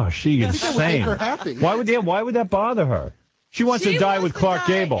died. Oh, she's insane. her happy. Why would that bother her? She wants to die with Clark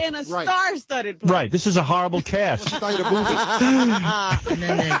Gable. In a star-studded plane. Right. This is a horrible cast. She's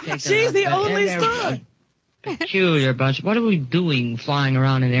the only star. Peculiar bunch. What are we doing flying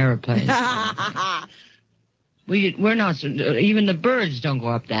around in airplanes? We're not. Even the birds don't go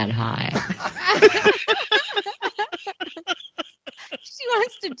up that high. She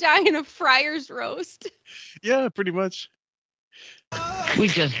wants to die in a friar's roast. Yeah, pretty much. We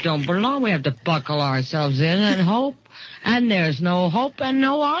just don't belong. We have to buckle ourselves in and hope. And there's no hope and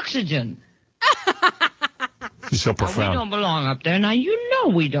no oxygen. She's so profound. We don't belong up there. Now, you know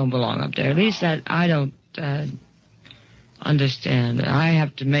we don't belong up there. At least that I don't understand. I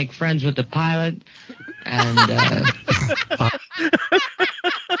have to make friends with the pilot. And... that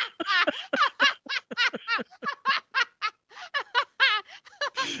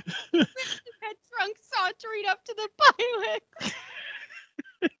drunk sauntering up to the pilot.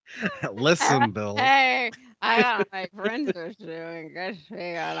 Listen, Bill. Hey, I got my friends are doing good.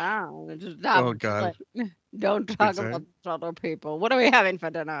 Figure out. Just stop. Oh, God. Don't talk about other people. What are we having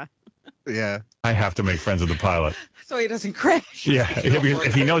for dinner? Yeah. I have to make friends with the pilot. So he doesn't crash. Yeah,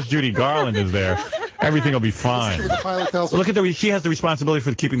 if he knows Judy Garland is there, everything will be fine. Look at she has the responsibility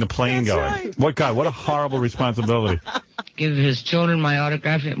for keeping the plane going. Right. What a horrible responsibility. Give his children my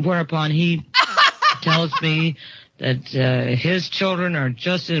autograph, whereupon he tells me that his children are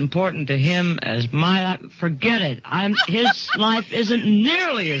just as important to him as my life. Forget it. His life isn't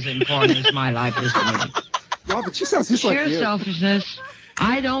nearly as important as my life is to me. Yeah, but she sounds just like you. Sheer selfishness.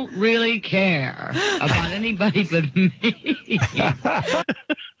 I don't really care about anybody but me. At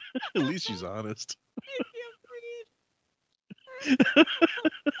least she's honest.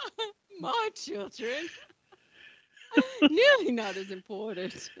 My children. Nearly not as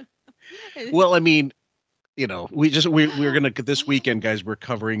important. Well, I mean, you know, we're gonna this weekend, guys. We're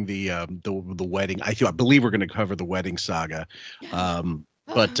covering the wedding. I believe we're gonna cover the wedding saga.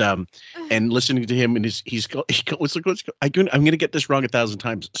 But and listening to him and I'm gonna get this wrong 1,000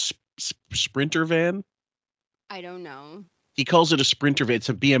 times. Sprinter van. I don't know. He calls it a Sprinter van. It's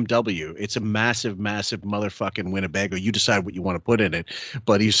a BMW. It's a massive, massive motherfucking Winnebago. You decide what you want to put in it.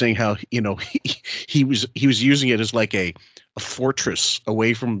 But he's saying how, you know, he was using it as like a fortress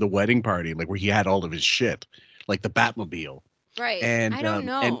away from the wedding party, like where he had all of his shit, like the Batmobile. Right. And I don't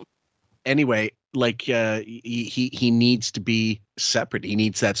know. And anyway, like he needs to be separate. He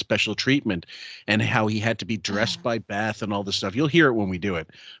needs that special treatment, and how he had to be dressed by Beth and all this stuff. You'll hear it when we do it.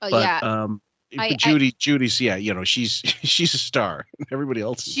 Oh, but, yeah. But Judy's, yeah, you know, she's a star. Everybody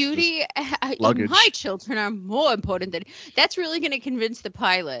else is Judy, luggage. My children are more important than. That's really going to convince the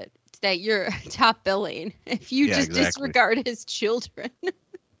pilot that you're top billing if you disregard his children.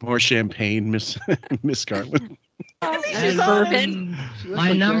 More champagne, Miss Garland.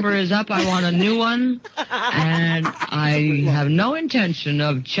 My number is up. I want a new one, and I have no intention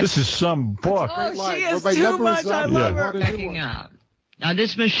of checking. This is some book. Oh, she is too much. I love her. Checking out. Now,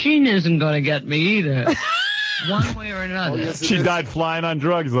 this machine isn't going to get me either. One way or another. Oh, yes, she died flying on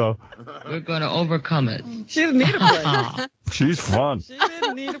drugs, though. We're going to overcome it. She didn't need a plane. She's fun. She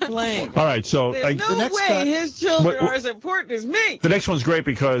didn't need a plane. All right, so there's no way his children are as important as me. The next one's great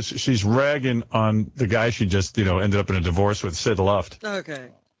because she's ragging on the guy she just, ended up in a divorce with, Sid Luft. Okay.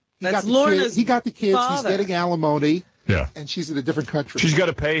 That's Lorna's He got the kids. father. He's getting alimony. Yeah. And she's in a different country. She's got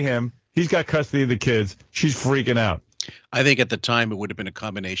to pay him. He's got custody of the kids. She's freaking out. I think at the time it would have been a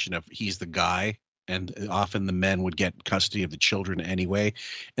combination of he's the guy, and often the men would get custody of the children anyway.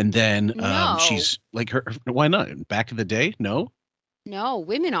 And then she's like her. Why not? Back in the day, no. No,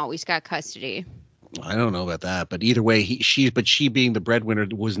 women always got custody. I don't know about that, but either way, she being the breadwinner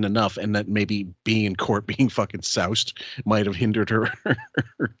wasn't enough, and that maybe being in court, being fucking soused, might have hindered her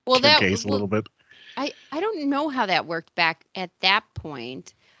case a little bit. I don't know how that worked back at that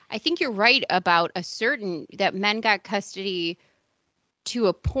point. I think you're right about that men got custody to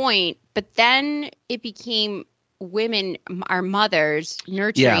a point, but then it became women, our mothers,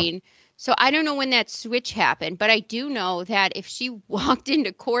 nurturing. Yeah. So I don't know when that switch happened, but I do know that if she walked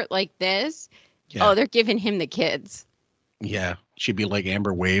into court like this, they're giving him the kids. Yeah, she'd be like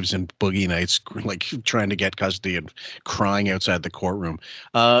Amber Waves and Boogie Nights, like trying to get custody and crying outside the courtroom.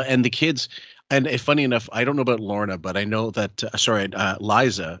 And the kids, And funny enough, I don't know about Lorna, but I know that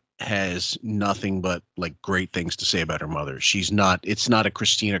Liza has nothing but like great things to say about her mother. It's not a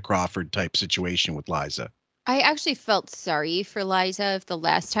Christina Crawford type situation with Liza. I actually felt sorry for Liza the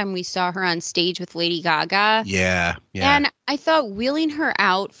last time we saw her on stage with Lady Gaga. Yeah. And I thought wheeling her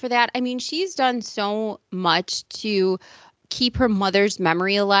out for that, I mean, she's done so much to keep her mother's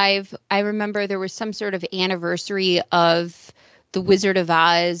memory alive. I remember there was some sort of anniversary of The Wizard of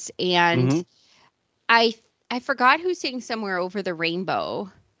Oz, and I forgot who sang Somewhere Over the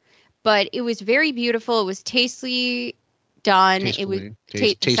Rainbow, but it was very beautiful. It was tastefully done. Tastefully.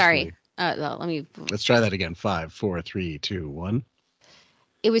 It was sorry. Let's try that again. 5, 4, 3, 2, 1.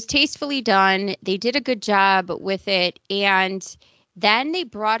 It was tastefully done. They did a good job with it, and then they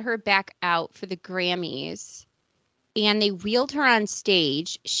brought her back out for the Grammys. And they wheeled her on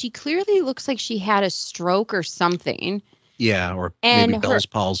stage. She clearly looks like she had a stroke or something. Yeah, or maybe Bell's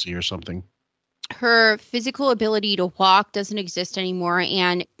palsy or something. Her physical ability to walk doesn't exist anymore.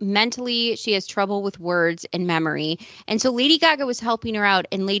 And mentally, she has trouble with words and memory. And so Lady Gaga was helping her out.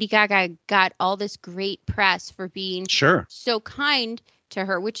 And Lady Gaga got all this great press for being so kind to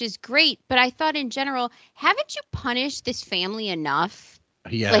her, which is great. But I thought in general, haven't you punished this family enough?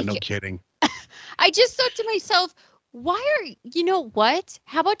 Yeah, no kidding. I just thought to myself, you know what?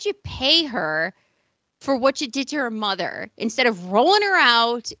 How about you pay her for what you did to her mother instead of rolling her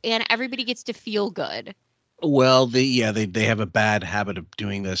out and everybody gets to feel good? Well, they have a bad habit of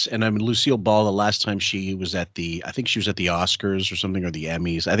doing this. And I mean, Lucille Ball, the last time she was I think she was at the Oscars or something, or the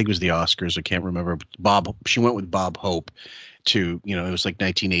Emmys. I think it was the Oscars. I can't remember. She went with Bob Hope to, it was like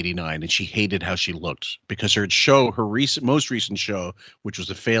 1989, and she hated how she looked because her most recent show, which was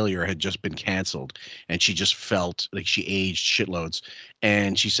a failure, had just been canceled, and she just felt like she aged shitloads.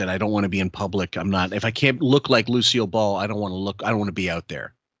 And she said, I don't want to be in public. If I can't look like Lucille Ball, I don't want to be out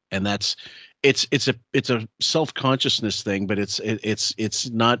there. And it's a self-consciousness thing, but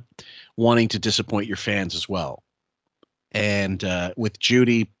it's not wanting to disappoint your fans as well. And with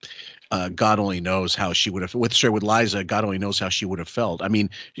Judy, God only knows how she would have. With Liza, God only knows how she would have felt. I mean,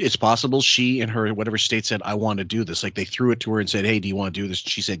 it's possible she in her whatever state said, "I want to do this." Like they threw it to her and said, "Hey, do you want to do this?"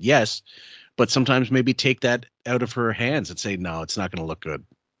 She said yes, but sometimes maybe take that out of her hands and say, "No, it's not going to look good."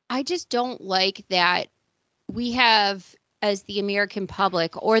 I just don't like that we have, as the American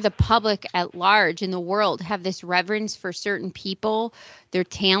public or the public at large in the world, have this reverence for certain people, their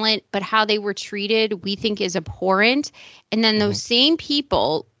talent, but how they were treated we think is abhorrent. And then those same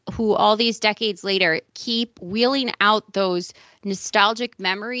people who all these decades later keep wheeling out those nostalgic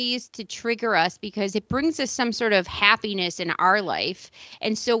memories to trigger us because it brings us some sort of happiness in our life.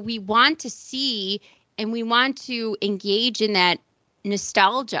 And so we want to see and we want to engage in that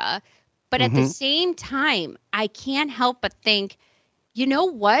nostalgia. But at the same time, I can't help but think, you know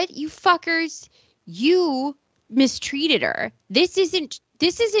what, you fuckers, you mistreated her. This isn't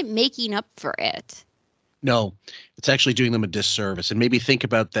making up for it. No, it's actually doing them a disservice. And maybe think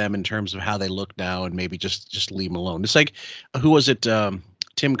about them in terms of how they look now, and maybe just leave them alone. It's like, who was it?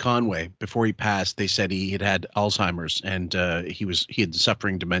 Tim Conway. Before he passed, they said he had Alzheimer's, and he had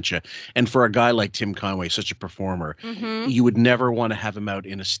suffering dementia. And for a guy like Tim Conway, such a performer, you would never want to have him out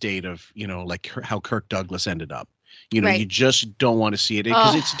in a state of, like how Kirk Douglas ended up. You just don't want to see it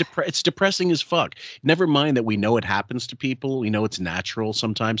because it's depressing as fuck. Never mind that we know it happens to people. We know it's natural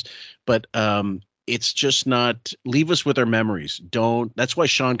sometimes, but it's just not. Leave us with our memories. That's why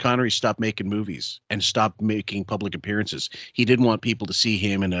Sean Connery stopped making movies and stopped making public appearances. He didn't want people to see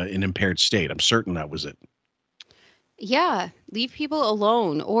him in an impaired state. I'm certain that was it. Yeah. Leave people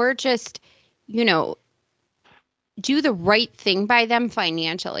alone, or just, do the right thing by them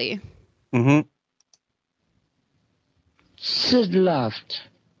financially. Sid Luft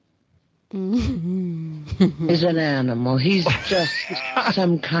is an animal. He's just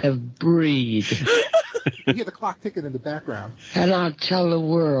some kind of breed. You hear the clock ticking in the background. And I'll tell the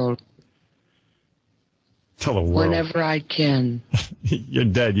world. Tell the world. Whenever I can. You're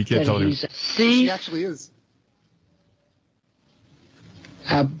dead. You can't tell him. See? He actually is.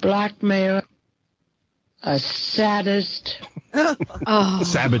 A blackmailer. A sadist.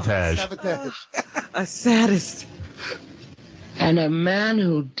 Sabotage. A sadist. And a man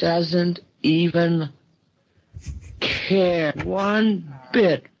who doesn't even care one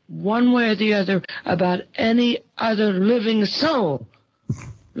bit, one way or the other, about any other living soul,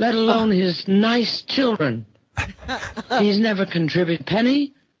 let alone his nice children. He's never contributed a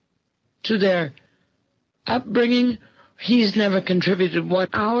penny to their upbringing. He's never contributed 1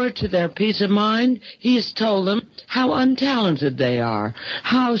 hour to their peace of mind. He's told them how untalented they are,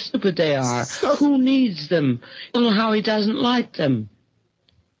 how stupid they are, who needs them, and how he doesn't like them.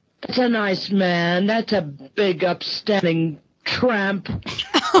 That's a nice man. That's a big, upstanding tramp.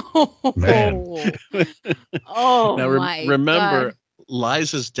 Man. Oh Now, my remember, God.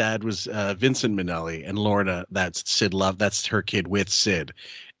 Liza's dad was Vincent Minnelli, and Lorna, that's Sid Love. That's her kid with Sid.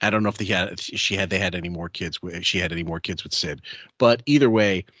 I don't know if they had any more kids. She had any more kids with Sid, but either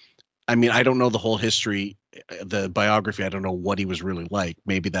way, I mean, I don't know the whole history, the biography. I don't know what he was really like.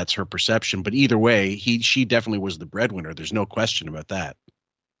 Maybe that's her perception, but either way, she definitely was the breadwinner. There's no question about that.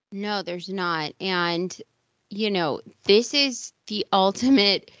 No, there's not. And, this is the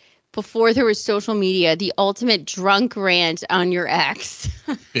ultimate, before there was social media, the ultimate drunk rant on your ex.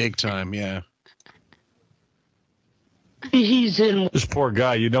 Big time, yeah. He's in. This poor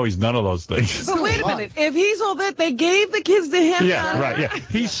guy, he's none of those things. But wait a minute. If he's all that, they gave the kids to him. Yeah, right. Yeah,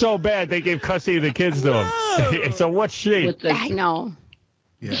 he's so bad they gave custody of the kids to him. So what's she? I know.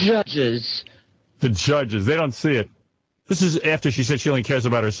 Yeah. Judges. The judges, they don't see it. This is after she said she only cares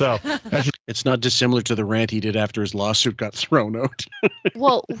about herself. It's not dissimilar to the rant he did after his lawsuit got thrown out.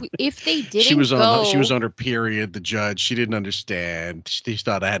 Well, if they didn't she was on her period. The judge, she didn't understand. She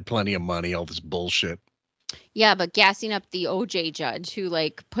thought I had plenty of money. All this bullshit. Yeah, but gassing up the OJ judge who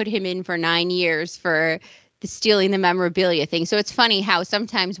put him in for 9 years for the stealing the memorabilia thing. So it's funny how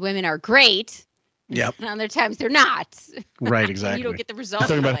sometimes women are great. Yep. And other times they're not. Right, exactly. You don't get the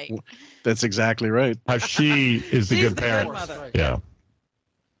results. That's exactly right. How she is the good parent. Yeah.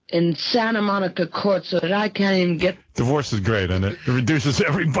 In Santa Monica court so that I can't even get. Divorce is great, and it reduces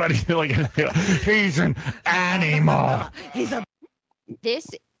everybody. He's an animal. This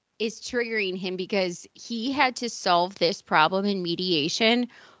is triggering him because he had to solve this problem in mediation,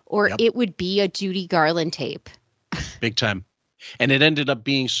 or it would be a Judy Garland tape. Big time. And it ended up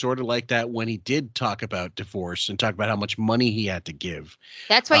being sort of like that when he did talk about divorce and talk about how much money he had to give.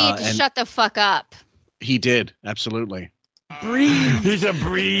 That's why you had to shut the fuck up. He did. Absolutely. He's a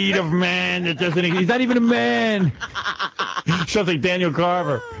breed of man that doesn't. He's not even a man. Sounds like Daniel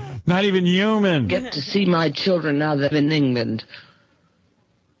Carver. Not even human. Get to see my children now that they're in England.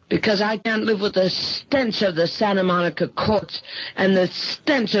 Because I can't live with the stench of the Santa Monica courts and the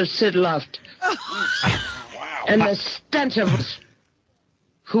stench of Sid Luft. And the stench of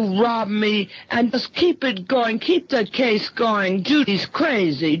who robbed me, and just keep it going. Keep the case going. Judy's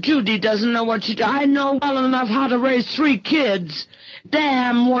crazy. Judy doesn't know what she does. I know well enough how to raise 3 kids.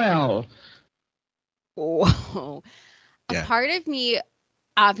 Damn well. Whoa. A part of me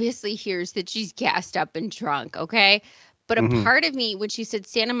obviously hears that she's gassed up and drunk, okay? But a part of me, when she said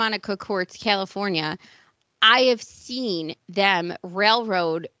Santa Monica courts, California, I have seen them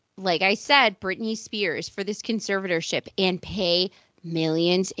railroad, like I said, Britney Spears for this conservatorship and pay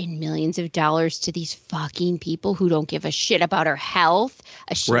millions and millions of dollars to these fucking people who don't give a shit about her health,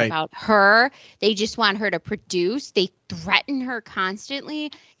 a shit about her. They just want her to produce. They threaten her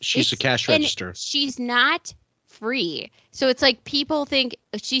constantly. She's a cash register. She's not free. So it's like people think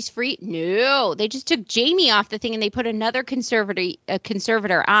she's free. No, they just took Jamie off the thing and they put another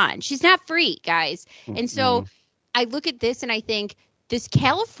conservator on. She's not free, guys. And so I look at this and I think, this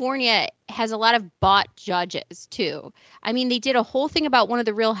California has a lot of bought judges, too. I mean, they did a whole thing about one of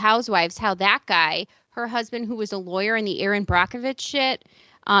the Real Housewives, how that guy, her husband, who was a lawyer in the Aaron Brockovich shit,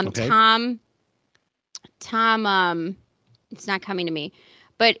 Tom, it's not coming to me,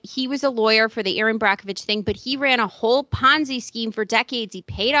 but he was a lawyer for the Aaron Brockovich thing, but he ran a whole Ponzi scheme for decades. He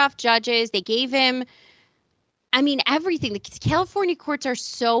paid off judges. They gave him, I mean, everything. The California courts are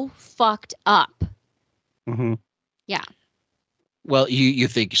so fucked up. Mm-hmm. Yeah. Well, you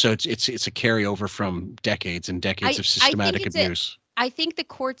think so? It's a carryover from decades and decades of systematic abuse. I think the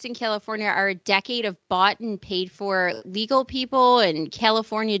courts in California are a decade of bought and paid for legal people and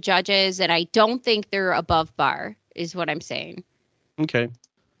California judges, and I don't think they're above bar, is what I'm saying. Okay.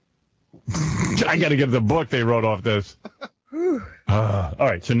 I got to get the book they wrote off this. All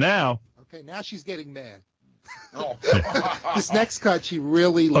right, so now. Okay, now she's getting mad. This next cut, she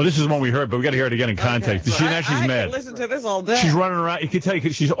really. Oh, this is one we heard, but we got to hear it again in context. Okay. Now she's mad. Can listen to this all day. She's running around. You can tell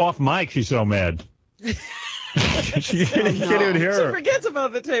she's off mic. She's so mad. You can't even hear her. She forgets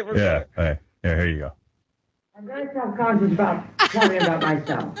about the tape recorder. Yeah. Yeah. Here you go. I'm very self-conscious about telling about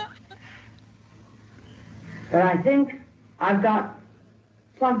myself. But I think I've got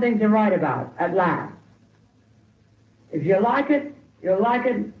something to write about at last. If you like it, you'll like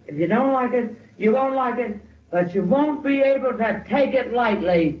it. If you don't like it, you won't like it. But you won't be able to take it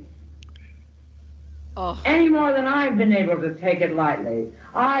lightly. Any more than I've been able to take it lightly.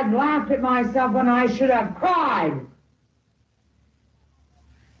 I've laughed at myself when I should have cried.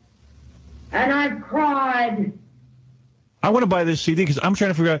 And I've cried. I want to buy this CD because I'm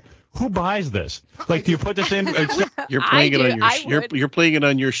trying to figure out who buys this. Like, do you put this in? You're playing it on you're playing it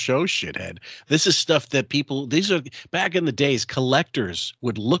on your show, shithead. This is stuff that people. These are back in the days. Collectors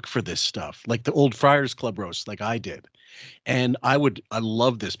would look for this stuff, like the old Friars Club roast, like I did. And I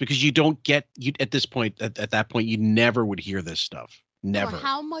love this because you don't get you at this point at that point you never would hear this stuff. Never. Well,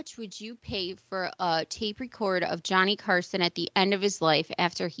 how much would you pay for a tape record of Johnny Carson at the end of his life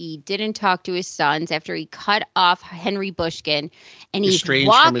after he didn't talk to his sons, after he cut off Henry Bushkin, and he's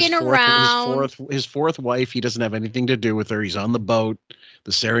walking around his fourth wife? He doesn't have anything to do with her. He's on the boat,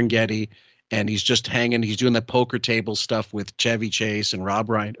 the Serengeti, and he's just hanging. He's doing that poker table stuff with Chevy Chase and Rob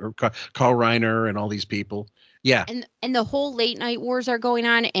Reiner or Carl Reiner and all these people. Yeah, and the whole late night wars are going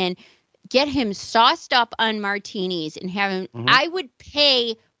on, and get him sauced up on martinis and have him. Mm-hmm. I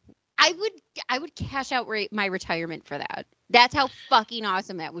would cash out my retirement for that. That's how fucking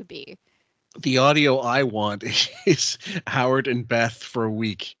awesome that would be. The audio I want is Howard and Beth for a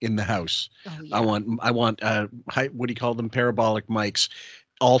week in the house. Oh, yeah. I want what do you call them? Parabolic mics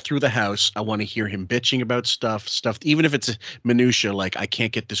all through the house. I want to hear him bitching about stuff, even if it's a minutia, like I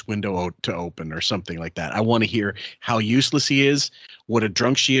can't get this window to open or something like that. I want to hear how useless he is, what a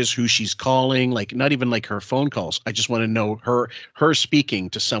drunk she is, who she's calling, like not even like her phone calls. I just want to know her speaking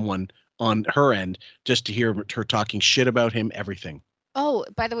to someone on her end, just to hear her talking shit about him, everything. Oh,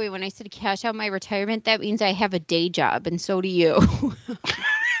 by the way, when I said cash out my retirement, that means I have a day job, and so do you.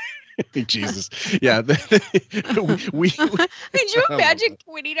 Jesus. Yeah. Could you imagine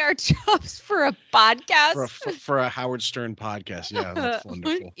quitting our jobs for a podcast? For a Howard Stern podcast. Yeah, that's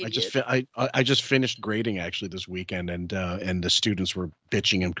wonderful. I just finished grading actually this weekend, and the students were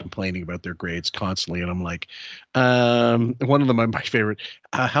bitching and complaining about their grades constantly, and I'm like, one of them, my favorite,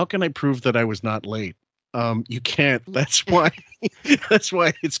 how can I prove that I was not late? You can't. That's why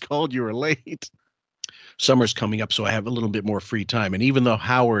it's called You Were Late. Summer's coming up, so I have a little bit more free time. And even though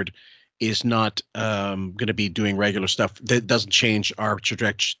Howard is not going to be doing regular stuff, that doesn't change our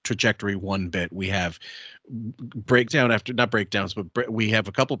trajectory one bit. We have not breakdowns, but we have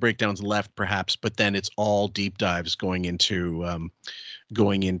a couple breakdowns left, perhaps. But then it's all deep dives going into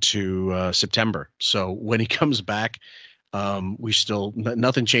September. So when he comes back, we still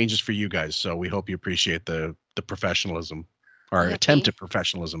nothing changes for you guys. So we hope you appreciate the professionalism. Or attempt at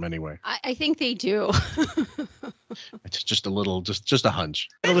professionalism, anyway. I think they do. It's just a little, just a hunch.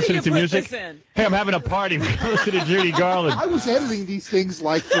 Listening to music. Hey, I'm having a party. Listen to Judy Garland. I was editing these things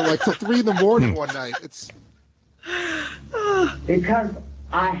till 3 a.m. one night. It's because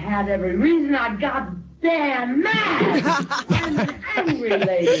I had every reason. I got damn mad. I'm an angry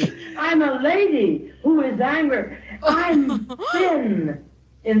lady. I'm a lady who is angry. I'm thin.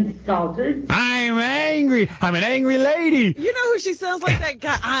 Insulted. I'm angry. I'm an angry lady. You know who she sounds like? That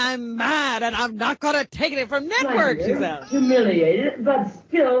guy. I'm mad and I'm not gonna take it from network. She sounds humiliated, but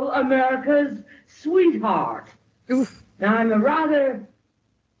still America's sweetheart. Oof. Now I'm a rather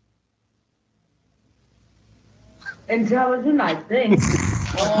intelligent, I think.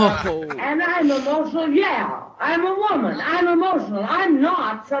 And I'm emotional. Yeah, I'm a woman. I'm emotional. I'm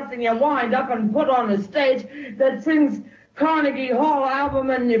not something you wind up and put on a stage that sings Carnegie Hall album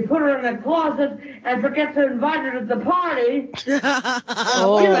and you put her in a closet and forget to invite her to the party.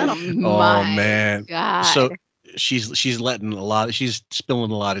 Oh man. God. So she's spilling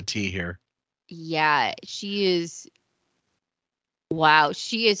a lot of tea here. Yeah, she is. Wow,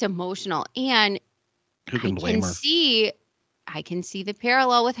 she is emotional, and who can blame her? I can see the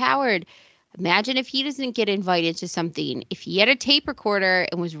parallel with Howard. Imagine if he doesn't get invited to something. If he had a tape recorder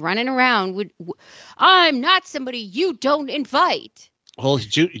and was running around, I'm not somebody you don't invite. Well,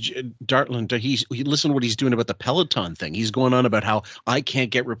 Dartland, he listen to what he's doing about the Peloton thing. He's going on about how I can't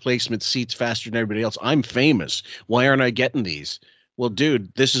get replacement seats faster than everybody else. I'm famous. Why aren't I getting these? Well,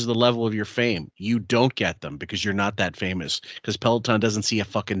 dude, this is the level of your fame. You don't get them because you're not that famous. Because Peloton doesn't see a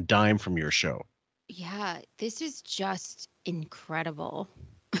fucking dime from your show. Yeah, this is just incredible.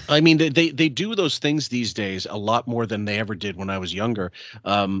 I mean, they do those things these days a lot more than they ever did when I was younger.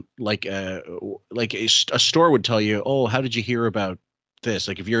 Like a store would tell you, oh, how did you hear about this?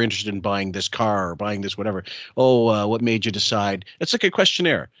 Like if you're interested in buying this car or buying this whatever, what made you decide? It's like a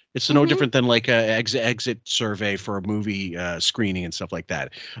questionnaire. It's no different than like a exit survey for a movie screening and stuff like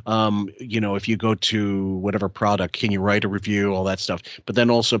that. If you go to whatever product, can you write a review, all that stuff. But then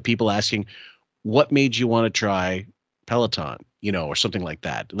also people asking, what made you want to try Peloton, or something like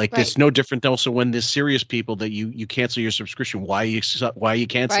that. Like It's no different also when there's serious people that you cancel your subscription. Why are you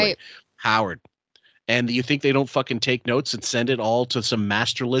canceling? Howard. And you think they don't fucking take notes and send it all to some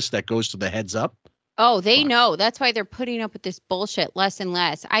master list that goes to the heads up? Oh, they know. That's why they're putting up with this bullshit less and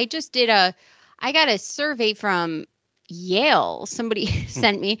less. I got a survey from Yale. Somebody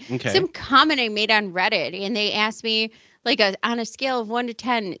sent me some comment I made on Reddit, and they asked me like on a scale of 1 to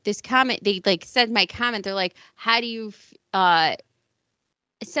 10. This comment, they like said my comment. They're like, "How do you?"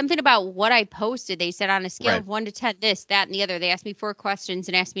 Something about what I posted. They said on a scale of 1 to 10, this, that, and the other. They asked me 4 questions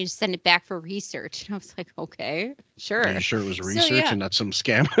and asked me to send it back for research. And I was like, okay, sure. Are you sure it was research and not some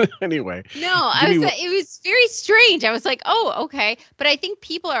scam? Anyway. No, it was very strange. I was like, oh, okay. But I think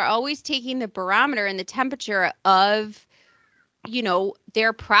people are always taking the barometer and the temperature of,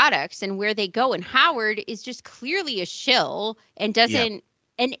 their products and where they go. And Howard is just clearly a shill and doesn't,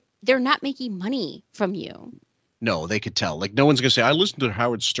 and they're not making money from you. No, they could tell. Like, no one's going to say, I listened to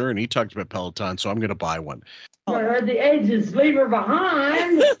Howard Stern. He talked about Peloton, so I'm going to buy one. I heard the agents leave her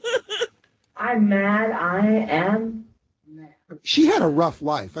behind. I'm mad. I am mad. She had a rough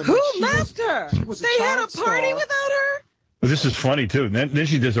life. I mean, Who left her? They had a party without her? Well, this is funny, too. And then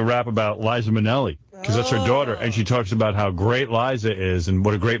she does a rap about Liza Minnelli, because that's her daughter. And she talks about how great Liza is and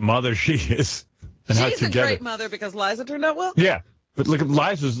what a great mother she is. And how She's a great mother because Liza turned out well? Yeah. But look at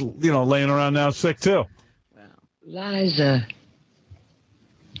Liza's, laying around now sick, too. Liza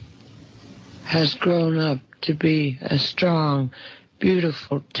has grown up to be a strong,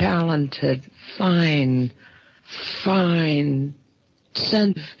 beautiful, talented, fine,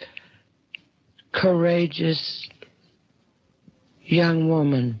 sensitive, courageous young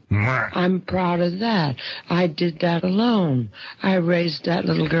woman. I'm proud of that. I did that alone. I raised that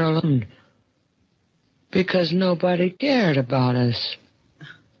little girl alone because nobody cared about us.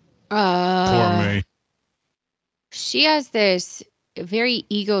 Poor me. She has this very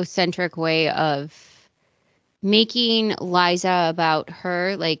egocentric way of making Liza about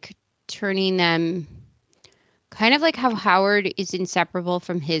her, like turning them kind of like how Howard is inseparable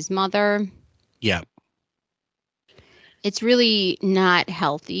from his mother. Yeah. It's really not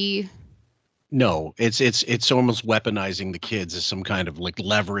healthy. No, it's almost weaponizing the kids as some kind of like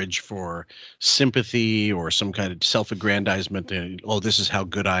leverage for sympathy or some kind of self-aggrandizement. Oh, this is how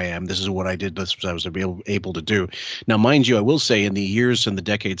good I am. This is what I did. This was I was able to do. Now, mind you, I will say in the years and the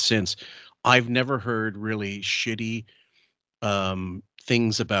decades since, I've never heard really shitty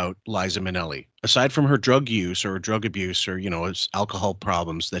things about Liza Minnelli, aside from her drug use or drug abuse or, alcohol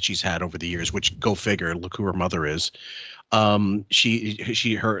problems that she's had over the years, which go figure, look who her mother is.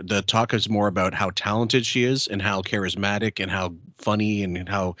 The talk is more about how talented she is and how charismatic and how funny and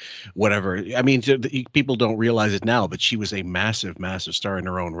how whatever. I mean, people don't realize it now, but she was a massive, massive star in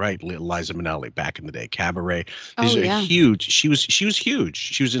her own right. Liza Minnelli back in the day, Cabaret. Huge. She was huge.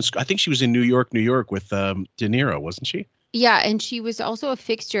 She was in, I think she was in New York with De Niro, wasn't she? Yeah. And she was also a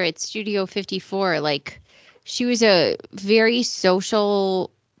fixture at Studio 54. Like she was a very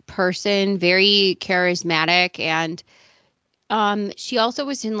social person, very charismatic, and she also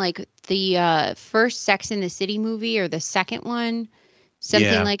was in like the first Sex and the City movie or the second one,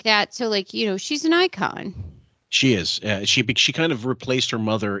 something like that. So like, she's an icon. She is. She kind of replaced her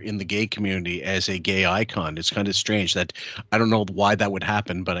mother in the gay community as a gay icon. It's kind of strange that I don't know why that would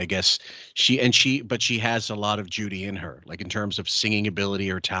happen, but I guess she has a lot of Judy in her, like in terms of singing ability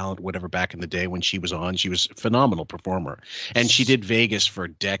or talent, whatever. Back in the day when she was on, she was a phenomenal performer, and she did Vegas for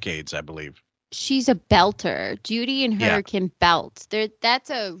decades, I believe. She's a belter. Judy and her can belt. That's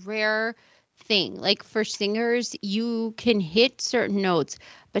a rare thing. Like for singers, you can hit certain notes,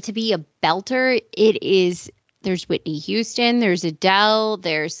 but to be a belter, there's Whitney Houston, there's Adele,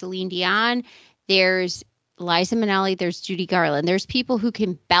 there's Celine Dion, there's Liza Minnelli, there's Judy Garland. There's people who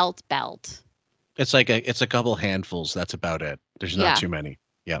can belt. It's like it's a couple handfuls. That's about it. There's not too many.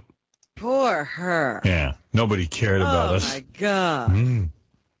 Yep. Poor her. Yeah. Nobody cared about us. Oh my God.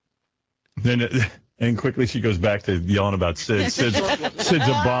 And quickly she goes back to yelling about Sid. Sid's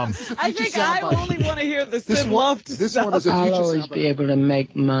a bum. I think I only want to hear the Sid Love stuff. I'll always be able to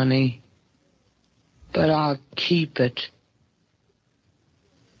make money, but I'll keep it.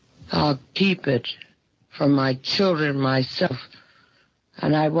 I'll keep it for my children, myself,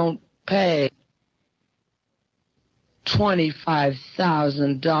 and I won't pay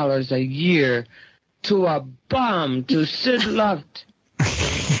 $25,000 a year to a bum, to Sid Luft.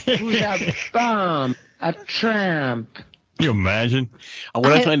 Who's a bum, a tramp. Can you imagine?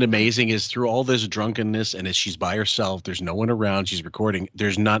 What I find amazing is through all this drunkenness and as she's by herself, there's no one around, she's recording,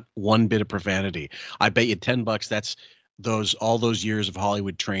 there's not one bit of profanity. I bet you $10 that's all those years of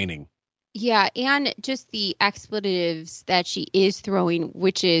Hollywood training. Yeah, and just the expletives that she is throwing,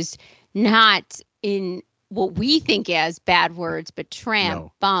 which is not in what we think as bad words, but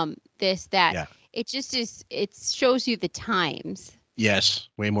tramp, bum, this, that. Yeah. It just is, it shows you the times. Yes,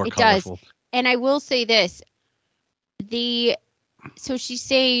 way more colorful. Does. And I will say this. So she's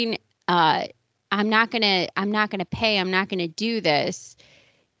saying I'm not gonna pay. I'm not gonna do this.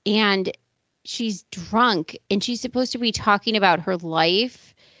 And she's drunk and she's supposed to be talking about her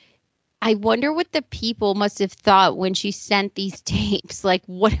life. I wonder what the people must have thought when she sent these tapes. Like,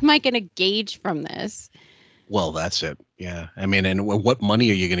 what am I going to gauge from this? Well, that's it. Yeah. I mean, and what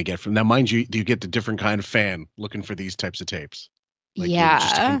money are you going to get from now? Mind you, do you get the different kind of fan looking for these types of tapes? Like, yeah.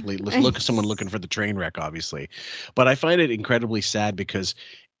 Just a complete look at someone looking for the train wreck, obviously. But I find it incredibly sad because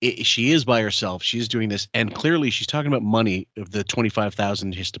she is by herself. She's doing this, and clearly she's talking about money of the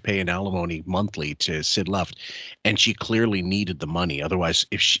 $25,000 she has to pay in alimony monthly to Sid Luft, and she clearly needed the money. Otherwise,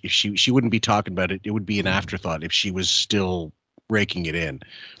 if she wouldn't be talking about it, it would be an afterthought if she was still raking it in.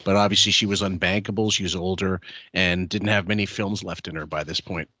 But obviously, she was unbankable. She was older and didn't have many films left in her by this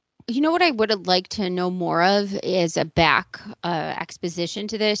point. You know what I would have liked to know more of is a back exposition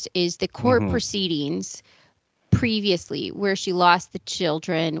to this is the court proceedings previously where she lost the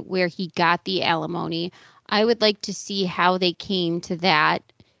children, where he got the alimony. I would like to see how they came to that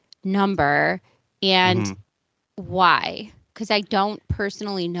number and why. Because I don't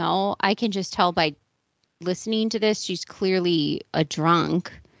personally know. I can just tell by listening to this, she's clearly a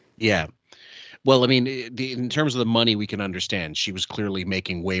drunk. Yeah. Well, I mean, in terms of the money, we can understand. She was clearly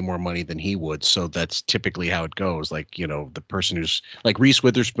making way more money than he would. So that's typically how it goes. Like, you know, the person who's like Reese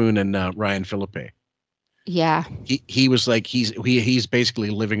Witherspoon and Ryan Philippe. Yeah. He was like, he's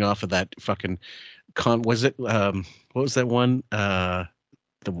basically living off of that fucking was it what was that one? The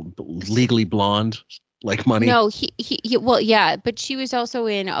Legally Blonde like money. No, he well, yeah, but she was also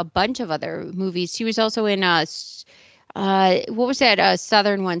in a bunch of other movies. She was also in what was that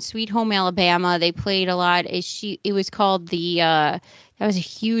southern one, Sweet Home Alabama. They played a lot. It was called that was a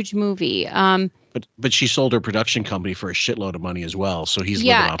huge movie. But she sold her production company for a shitload of money as well. So he's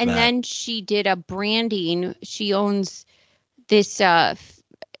living off that. And then she did a branding. She owns this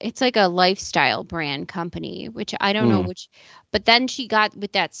it's like a lifestyle brand company, which I don't know which. But then she got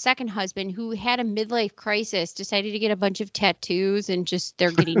with that second husband who had a midlife crisis, decided to get a bunch of tattoos, and just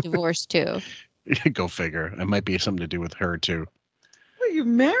they're getting divorced too. Go figure. It might be something to do with her too. Well, you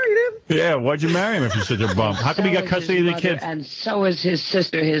married him? Yeah, why'd you marry him if he's such a bum? How come he got custody of the kids? And so is his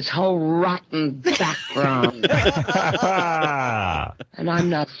sister, his whole rotten background. And I'm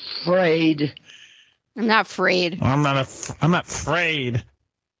not afraid. I'm not afraid. I'm not afraid.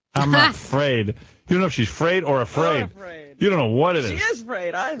 I'm not afraid. You don't know if she's afraid or afraid. You don't know what it is. She is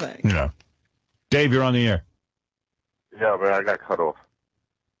afraid, I think. Yeah. Dave, you're on the air. Yeah, man, I got cut off.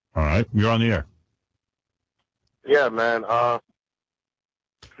 All right, you're on the air. Yeah, man.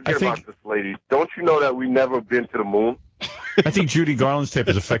 Forget about this lady. Don't you know that we never been to the moon? I think Judy Garland's tape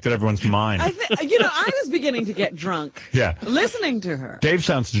has affected everyone's mind. I was beginning to get drunk. Yeah. Listening to her. Dave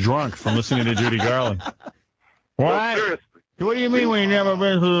sounds drunk from listening to Judy Garland. What? No, what do you mean we never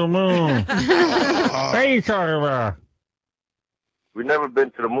been to the moon? What are you talking about? We've never been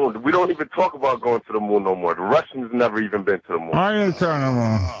to the moon. We don't even talk about going to the moon no more. The Russians never even been to the moon. What are you talking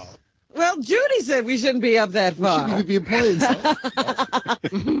about? Well, Judy said we shouldn't be up that far. We shouldn't be in planes.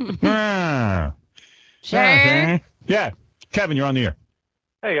 Sure. Yeah. Kevin, you're on the air.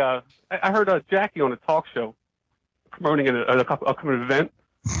 Hey, I heard Jackie on a talk show promoting an upcoming event,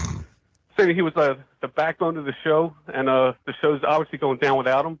 saying he was the backbone of the show, and the show's obviously going down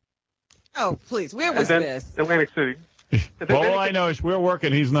without him. Oh, please. Where was this? Atlantic City. Well, all I know is we're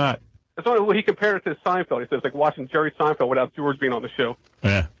working. He's not. That's only he compared it to Seinfeld. He says like watching Jerry Seinfeld without George being on the show.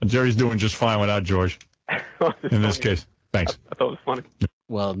 Yeah, and Jerry's doing just fine without George. In this case, thanks. I thought it was funny.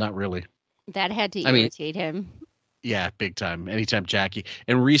 Well, not really. That had to irritate him. Yeah, big time. Anytime Jackie.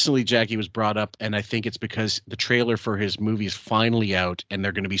 And recently Jackie was brought up, and I think it's because the trailer for his movie is finally out, and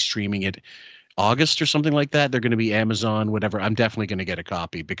they're going to be streaming it August or something like that. They're going to be Amazon, whatever. I'm definitely going to get a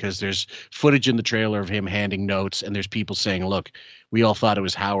copy because there's footage in the trailer of him handing notes, and there's people saying, look, we all thought it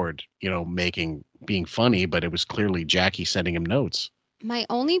was Howard, being funny, but it was clearly Jackie sending him notes. My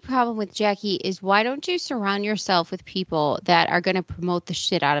only problem with Jackie is why don't you surround yourself with people that are going to promote the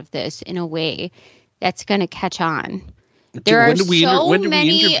shit out of this in a way that's going to catch on? When did we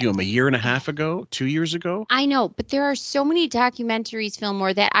interview him? A year and a half ago? 2 years ago? I know, but there are so many documentaries,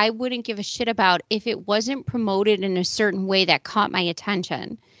 Fillmore, that I wouldn't give a shit about if it wasn't promoted in a certain way that caught my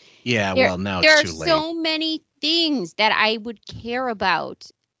attention. Yeah, well, now it's too late. There are so many things that I would care about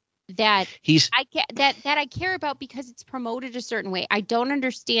that I care about because it's promoted a certain way. I don't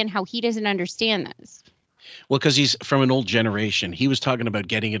understand how he doesn't understand this. Well, because he's from an old generation. He was talking about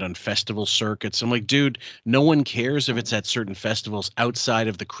getting it on festival circuits. I'm like, dude, no one cares if it's at certain festivals outside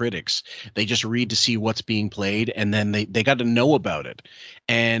of the critics. They just read to see what's being played, and then they got to know about it.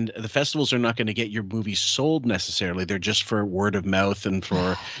 And the festivals are not going to get your movie sold necessarily. They're just for word of mouth and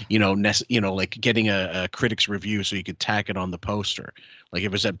for, like getting a critic's review so you could tack it on the poster. Like if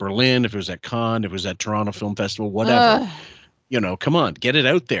it was at Berlin, if it was at Cannes, if it was at Toronto Film Festival, whatever. Come on, get it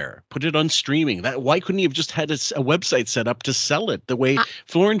out there. Put it on streaming. Why couldn't he have just had a website set up to sell it the way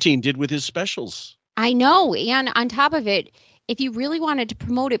Florentine did with his specials? I know. And on top of it, if you really wanted to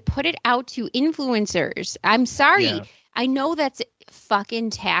promote it, put it out to influencers. I'm sorry. Yeah. I know that's fucking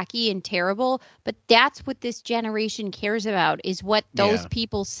tacky and terrible, but that's what this generation cares about is what those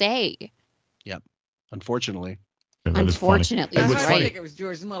people say. Yep. Unfortunately. Unfortunately. It was I funny. think it was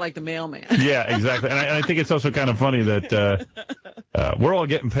George. It's more like the mailman. Yeah, exactly. And I think it's also kind of funny that we're all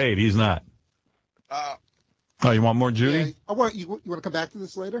getting paid. He's not. Oh, you want more Judy? Yeah, I want you want to come back to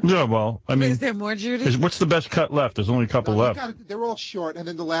this later? Yeah, well, I mean, Is there more Judy? what's the best cut left? There's only a couple No, left. they're all short, and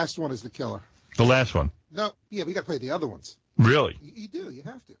then the last one is the killer. The last one. No, yeah, we got to play the other ones. Really? You do. You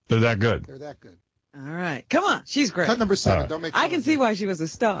have to. They're that good. They're that good. All right. Come on. She's great. Cut number 7. All right. Don't make. I can see why she was a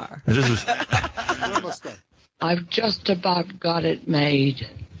star. This is We're almost done. I've just about got it made.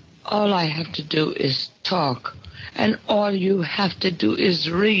 All I have to do is talk. And all you have to do is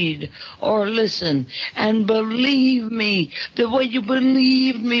read or listen and believe me the way you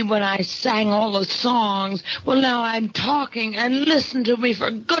believed me when I sang all the songs. Well, now I'm talking and listen to me for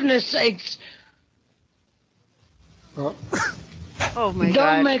goodness sakes. Oh, Oh my Don't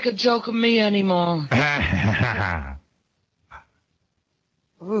God. make a joke of me anymore.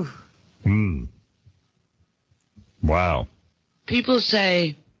 Ooh. Wow. People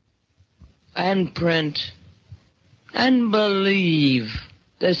say and print and believe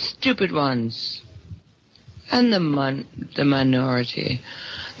the stupid ones and the minority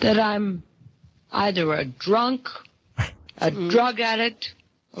that I'm either a drunk, a drug addict,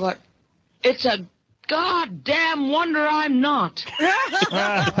 or it's a goddamn wonder I'm not.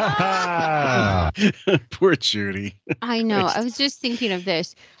 Poor Judy. I know. I was just thinking of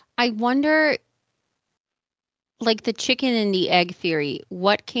this. I wonder, like the chicken and the egg theory,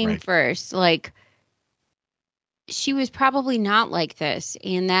 what came Right. first? Like, she was probably not like this.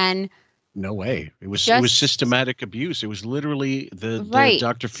 And then, No way. It was Just- systematic abuse. It was literally the Right.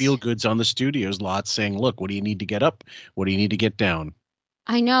 Dr. Feelgoods on the studios lot saying, "Look, what do you need to get up? What do you need to get down?"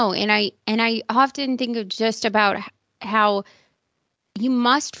 I know. And I often think of just about how you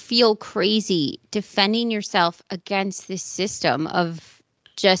must feel crazy defending yourself against this system of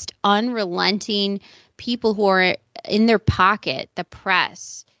just unrelenting people who are in their pocket, the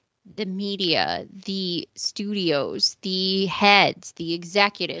press, the media, the studios, the heads, the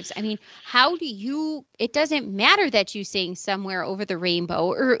executives. I mean, how do you, it doesn't matter that you sing Somewhere Over the Rainbow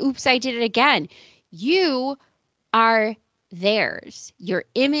or Oops, I Did It Again. You are theirs. Your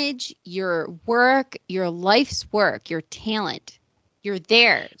image, your work, your life's work, your talent. You're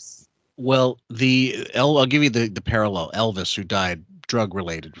theirs. Well, I'll give you the parallel. Elvis, who died drug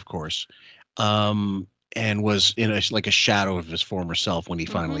related, of course, and was in like a shadow of his former self when he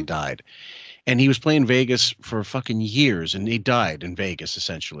finally died. And he was playing Vegas for fucking years, and he died in Vegas.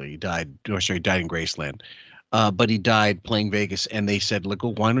 Essentially, he died in Graceland. But he died playing Vegas, and they said, "Look,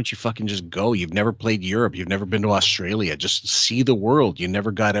 well, why don't you fucking just go? You've never played Europe. You've never been to Australia. Just see the world. You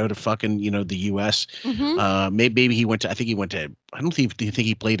never got out of fucking, the U.S." Maybe he went to. I think he went to. I don't think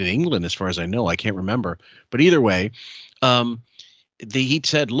he played in England, as far as I know. I can't remember. But either way, he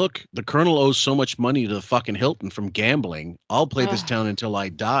said, "Look, the Colonel owes so much money to the fucking Hilton from gambling. I'll play this town until I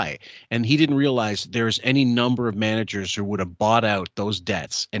die." And he didn't realize there's any number of managers who would have bought out those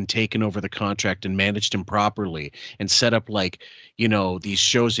debts and taken over the contract and managed him properly and set up these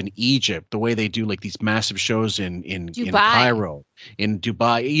shows in Egypt, the way they do like these massive shows in Cairo, in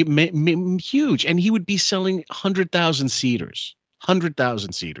Dubai, huge. And he would be selling 100,000 seaters,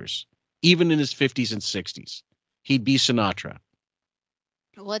 even in his 50s and 60s. He'd be Sinatra.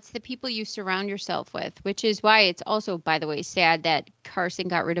 Well, it's the people you surround yourself with, which is why it's also, by the way, sad that Carson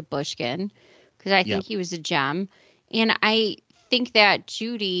got rid of Bushkin, because I think he was a gem. And I think that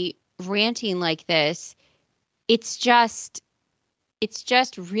Judy ranting like this, it's just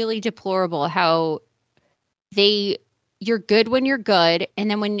really deplorable how you're good when you're good,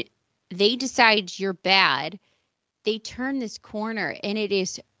 and then when they decide you're bad, they turn this corner, and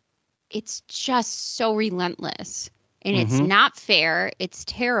it's just so relentless. And it's not fair. It's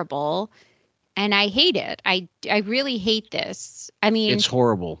terrible. and I hate it. I really hate this. I mean, It's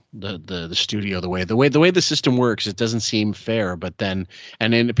horrible. The studio, the way the system works, it doesn't seem fair. But then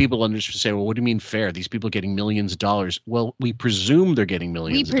people say, well, what do you mean fair? These people getting millions of dollars. Well, we presume they're getting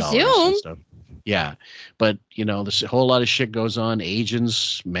millions of dollars and stuff. Yeah, but there's a whole lot of shit goes on.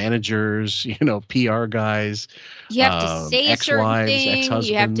 Agents, managers, PR guys. You have to say a certain thing. Ex-husbands.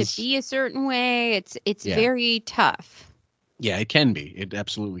 You have to be a certain way. It's very tough. Yeah, it can be. It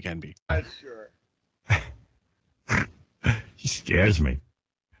absolutely can be. Sure. He scares me.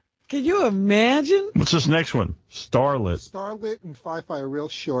 Can you imagine? What's this next one? Starlit and Fi-Fi are real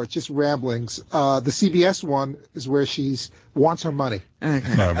short, just ramblings. The CBS one is where she's wants her money.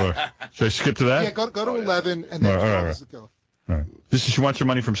 Okay. Should I skip to that? Yeah, go to 11 and then all right. go. All right. She wants your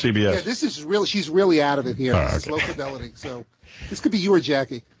money from CBS. Yeah, this is really, she's really out of it here. This is low fidelity. So this could be you or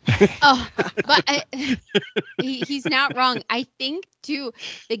Jackie. Oh, but he's not wrong. I think too,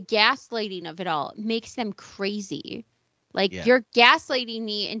 the gaslighting of it all makes them crazy. Like you're gaslighting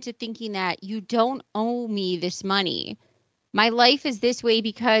me into thinking that you don't owe me this money. My life is this way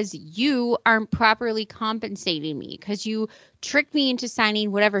because you aren't properly compensating me, because you tricked me into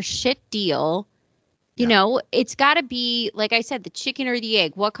signing whatever shit deal. You know, it's got to be, like I said, the chicken or the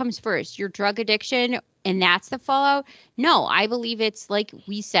egg. What comes first? Your drug addiction, and that's the fallout? No, I believe it's like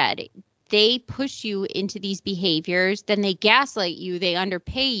we said. They push you into these behaviors, then they gaslight you, they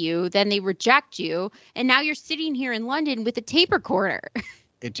underpay you, then they reject you, and now you're sitting here in London with a tape recorder.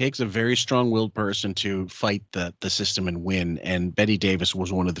 It takes a very strong-willed person to fight the system and win, and Betty Davis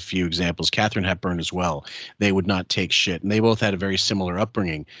was one of the few examples. Katharine Hepburn as well. They would not take shit, and they both had a very similar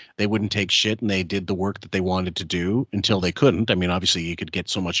upbringing. They wouldn't take shit, and they did the work that they wanted to do until they couldn't. I mean, obviously, you could get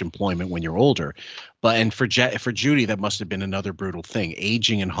so much employment when you're older, but for Judy, that must have been another brutal thing.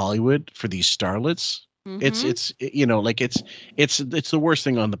 Aging in Hollywood for these starlets. Mm-hmm. It's the worst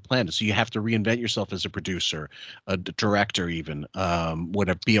thing on the planet. So you have to reinvent yourself as a producer, a director, even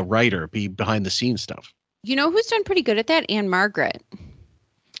whatever, be a writer, be behind the scenes stuff. You know who's done pretty good at that? Anne Margaret.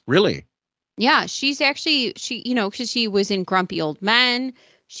 Really? Yeah, she's actually because she was in Grumpy Old Men.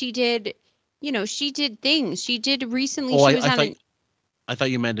 She did, she did things. She did recently. Oh, she was I thought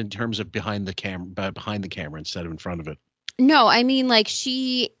you meant in terms of behind the camera instead of in front of it. No, I mean, like,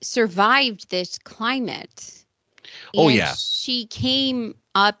 she survived this climate. Oh, and yeah. She came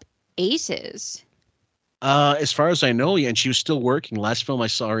up aces. As far as I know, and she was still working. Last film I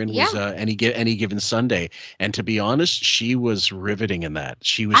saw her in was Any Given Sunday, and to be honest, she was riveting in that.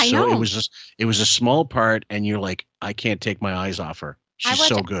 She was it was a small part, and you're like, I can't take my eyes off her. She's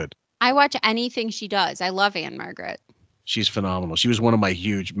so good. I watch anything she does. I love Anne Margaret. She's phenomenal. She was one of my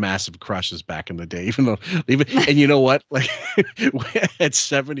huge, massive crushes back in the day. And you know what? Like at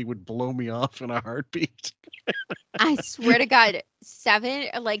 70, would blow me off in a heartbeat. I swear to God, 7.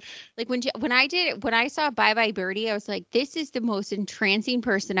 Like when I saw Bye Bye Birdie, I was like, this is the most entrancing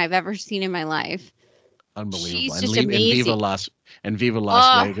person I've ever seen in my life. Unbelievable. She's just amazing. And Viva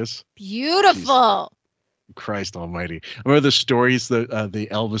Las Vegas. Beautiful. Christ almighty. I remember the stories the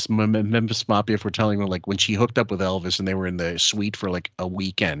Elvis Memphis Mafia were telling me, like when she hooked up with Elvis and they were in the suite for like a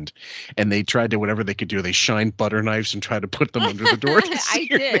weekend and they tried to whatever they could do. They shined butter knives and tried to put them under the door. I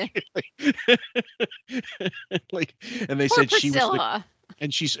did. And they Poor said Priscilla.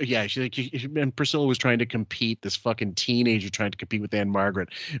 And Priscilla was trying to compete, this fucking teenager trying to compete with Anne Margaret.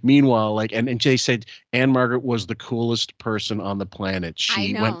 Meanwhile, and they said Anne Margaret was the coolest person on the planet.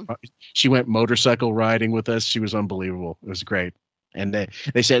 She went motorcycle riding with us. She was unbelievable. It was great. And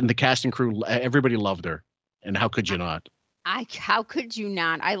they said in the cast and crew, everybody loved her. And how could you not? How could you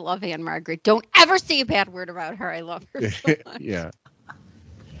not? I love Anne Margaret. Don't ever say a bad word about her. I love her so much. Yeah.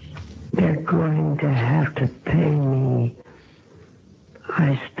 They're going to have to pay me.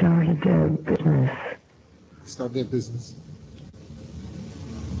 I started their business.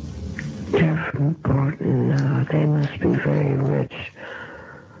 They're from Portland. They must be very rich.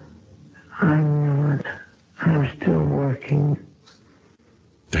 I'm not. I'm still working.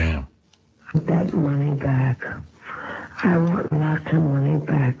 Damn. That money back. I want lots of money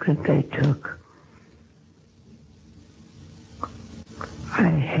back that they took. I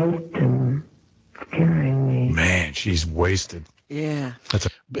hate them carrying me. Man, she's wasted. Yeah.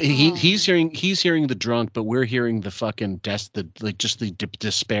 He's hearing the drunk, but we're hearing the fucking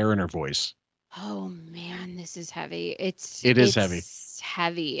despair in her voice. Oh man, this is heavy. It is heavy.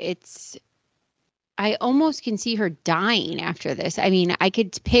 Heavy. I almost can see her dying after this. I mean,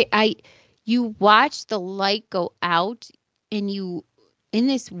 you watch the light go out and in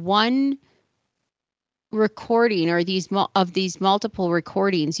this one recording or these multiple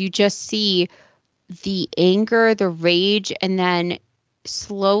recordings, you just see the anger, the rage, and then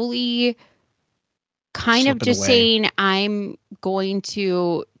slowly kind of Slipping just away. saying, I'm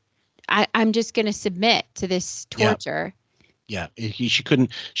just going to submit to this torture. Yeah, she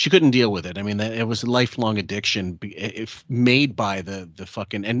couldn't deal with it. I mean, it was a lifelong addiction if made by the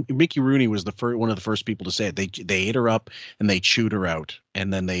fucking, and Mickey Rooney was one of the first people to say it. They ate her up and they chewed her out,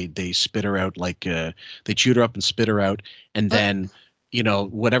 and then they spit her out they chewed her up and spit her out, and then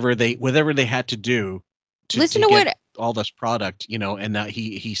whatever they had to do to Listen to get what all this product, and that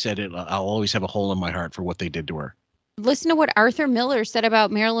he said it. I'll always have a hole in my heart for what they did to her. Listen to what Arthur Miller said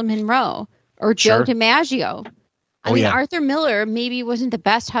about Marilyn Monroe or Joe DiMaggio. I mean, Arthur Miller maybe wasn't the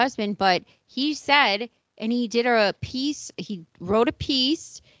best husband, but he said, and he did he wrote a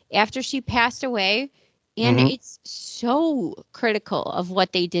piece after she passed away, and it's so critical of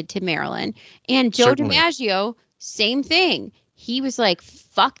what they did to Marilyn. And Joe DiMaggio, same thing. He was like,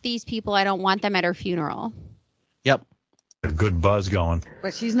 fuck these people. I don't want them at her funeral. Yep. A good buzz going.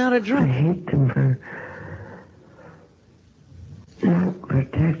 But she's not a drunk. I hate them for not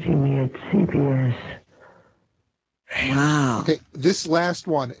protecting me at CPS. Wow. Okay, this last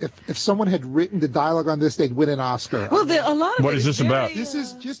one. If someone had written the dialogue on this, they'd win an Oscar. Well, a lot of What is this about? This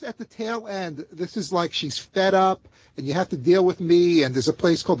is just at the tail end. This is like she's fed up, and you have to deal with me. And there's a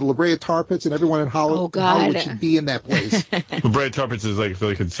place called the La Brea Tar Pits, and everyone in Hollywood should be in that place. The Brea Tar Pits is like so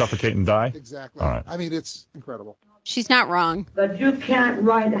they could suffocate and die. Exactly. All right. I mean, it's incredible. She's not wrong. But you can't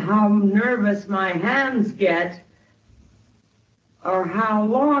write how nervous my hands get or how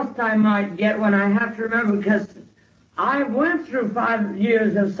lost I might get when I have to remember, because I went through 5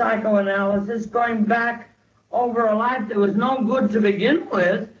 years of psychoanalysis, going back over a life that was no good to begin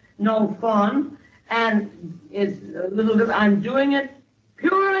with, no fun, and it's a little. I'm doing it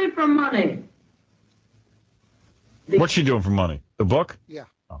purely for money. What's she doing for money? The book? Yeah.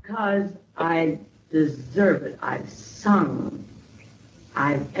 Because I deserve it. I've sung.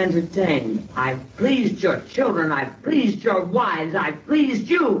 I've entertained. I've pleased your children. I've pleased your wives. I've pleased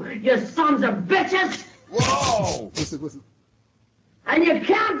you, you sons of bitches. Whoa! Listen. And you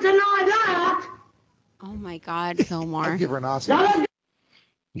can't deny that. Oh my God, Fillmore. I'd give her an Oscar.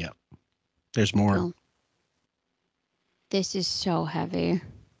 Yeah. There's more. Oh. This is so heavy.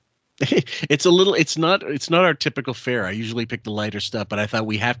 It's not our typical fare. I usually pick the lighter stuff, but I thought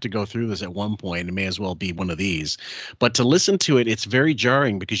we have to go through this at one point. It may as well be one of these. But to listen to it, it's very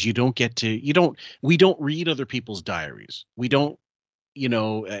jarring because we don't read other people's diaries. We don't, I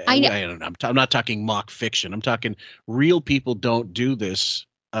don't know. I'm not talking mock fiction. I'm talking real people don't do this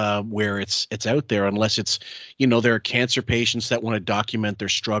where it's out there unless it's, there are cancer patients that want to document their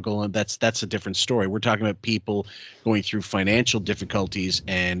struggle, and that's a different story. We're talking about people going through financial difficulties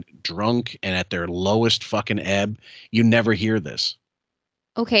and drunk and at their lowest fucking ebb. You never hear this.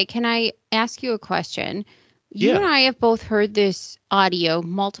 Okay, can I ask you a question? You and I have both heard this audio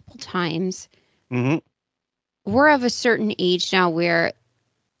multiple times. Mm-hmm. We're of a certain age now where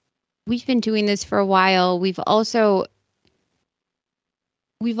we've been doing this for a while. We've also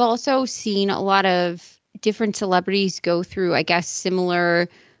seen a lot of different celebrities go through, I guess, similar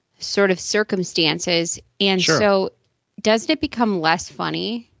sort of circumstances. And so doesn't it become less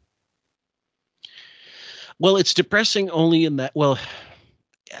funny? Well, it's depressing only in that,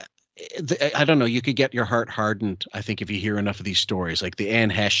 I don't know. You could get your heart hardened, I think, if you hear enough of these stories, like the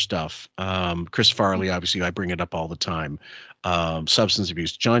Anne Hesh stuff. Chris Farley, obviously, I bring it up all the time. Substance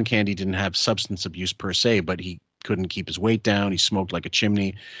abuse. John Candy didn't have substance abuse per se, but he couldn't keep his weight down. He smoked like a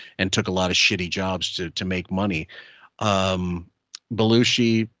chimney and took a lot of shitty jobs to make money.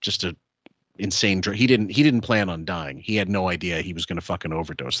 Belushi, just a insane drug. He didn't plan on dying. He had no idea he was going to fucking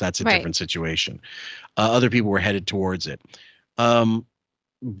overdose. That's a different situation. Other people were headed towards it.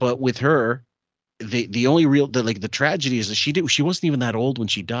 But with her, the only real the tragedy is that she wasn't even that old when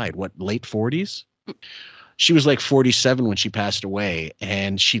she died. What, late 40s? She was like 47 when she passed away,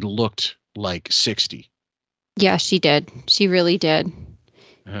 and she looked like 60. Yeah, she did. She really did.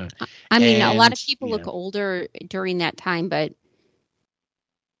 I mean, a lot of people look older during that time, but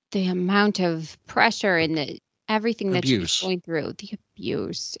the amount of pressure and everything that she was going through, the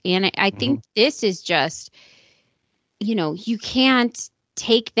abuse. And I think this is just, you can't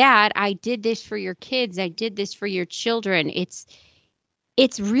take that. I did this for your kids. I did this for your children. It's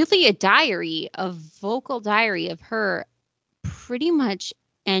really a vocal diary of her pretty much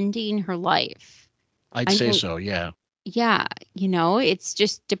ending her life. I'd say so, yeah. Yeah, it's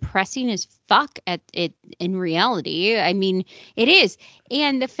just depressing as fuck in reality. I mean, it is.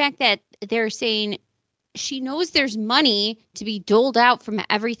 And the fact that they're saying she knows there's money to be doled out from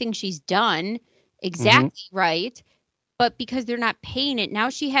everything she's done, exactly right. But because they're not paying it, now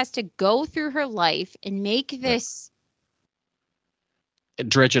she has to go through her life and make this.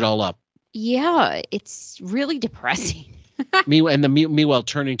 Dredge it all up. Yeah, it's really depressing. Meanwhile,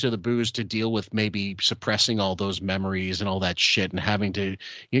 turning to the booze to deal with maybe suppressing all those memories and all that shit, and having to,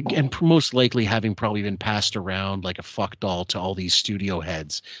 and most likely having probably been passed around like a fuck doll to all these studio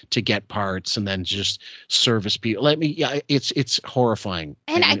heads to get parts, and then just service people. It's horrifying.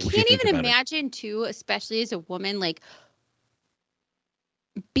 And I if you can't think even about it. imagine, too, especially as a woman, like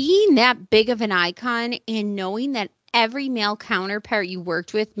being that big of an icon and knowing that every male counterpart you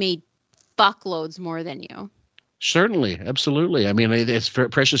worked with made fuckloads more than you. Certainly, absolutely. I mean, it's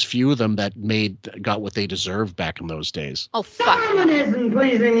precious few of them that got what they deserved back in those days. Oh, fuck. Someone isn't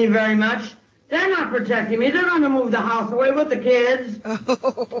pleasing me very much. They're not protecting me. They're going to move the house away with the kids.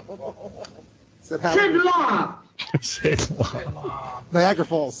 Sid Law Niagara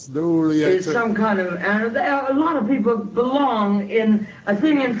Falls. No, is some kind of, and a lot of people belong in a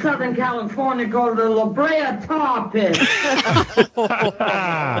thing in Southern California called the La Brea Tar Pit.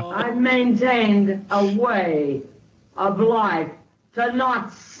 I've maintained a way of life to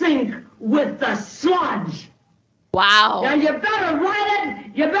not sink with the sludge. Wow. Now, you better write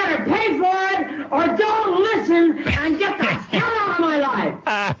it, you better pay for it, or don't listen and get the hell out of my life.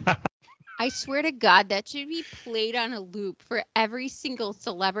 I swear to God, that should be played on a loop for every single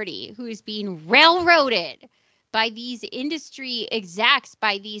celebrity who is being railroaded by these industry execs,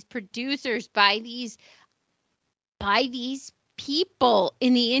 by these producers, by these people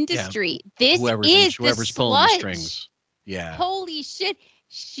in the industry. Yeah. Whoever's pulling the strings. Yeah. Holy shit.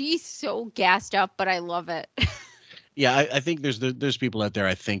 She's so gassed up, but I love it. Yeah, I think there's people out there,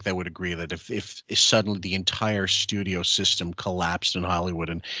 I think, that would agree that if suddenly the entire studio system collapsed in Hollywood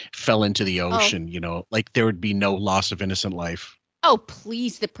and fell into the ocean, like there would be no loss of innocent life. Oh,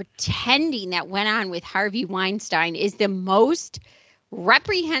 please. The pretending that went on with Harvey Weinstein is the most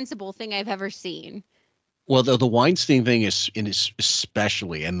reprehensible thing I've ever seen. Well, the Weinstein thing is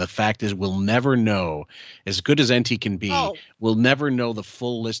especially, and the fact is, we'll never know. As good as NT can be, we'll never know the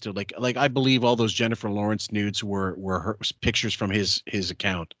full list of like I believe all those Jennifer Lawrence nudes were her pictures from his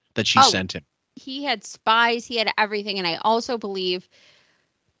account that she sent him. He had spies, he had everything, and I also believe,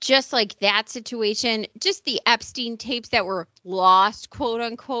 just like that situation, just the Epstein tapes that were lost, quote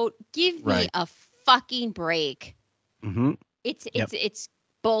unquote. Give me a fucking break. Mm-hmm. It's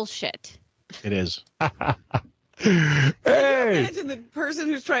bullshit. It is. Hey! Imagine the person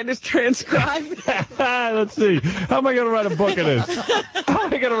who's trying to transcribe. Let's see. How am I going to write a book of this? How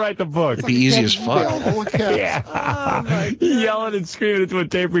am I going to write the book? It'd be easy as fuck. Yeah. Oh my God. Yelling and screaming into a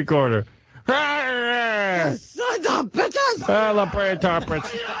tape recorder. Son of bitches! La Brea Tar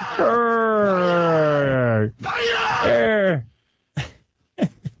Pits.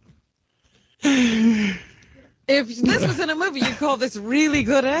 If this was in a movie, you'd call this really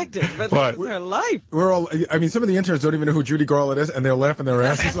good acting, but this is her life. I mean, some of the interns don't even know who Judy Garland is, and they're laughing their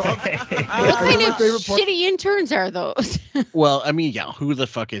asses off. What kind of shitty interns are those? Well, I mean, yeah, who the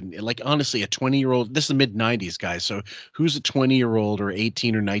fucking, like, honestly, a 20-year-old, this is the mid-90s, guys, so who's a 20-year-old or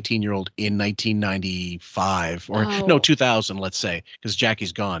 18 or 19-year-old in 1995, or, no, 2000, let's say, because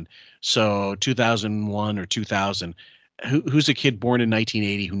Jackie's gone, so 2001 or 2000, who's a kid born in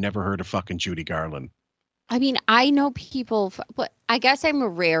 1980 who never heard of fucking Judy Garland? I mean, I know people, but I guess I'm a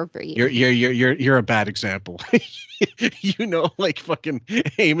rare breed. You're a bad example. Like fucking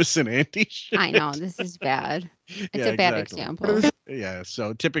Amos and Andy. I know, this is bad. It's a bad example. Yeah.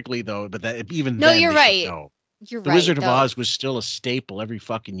 So typically, though, but that even no, then, you're right. You're the right. Wizard of Oz was still a staple every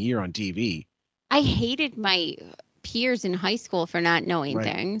fucking year on TV. I hated my peers in high school for not knowing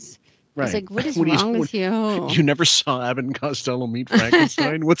things. Right. I was like, what is wrong with you? You never saw Abbott and Costello meet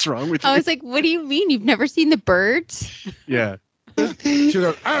Frankenstein? What's wrong with you? I was like, what do you mean? You've never seen the birds? Yeah.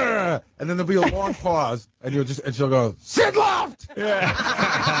 She'll go, and then there'll be a long pause, and she'll go, Sid left!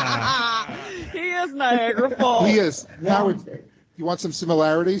 Yeah. He is Niagara Falls. He is. Howard, you want some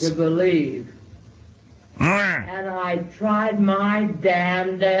similarities? To believe. And I tried my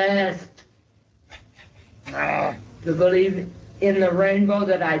damnedest to believe in the rainbow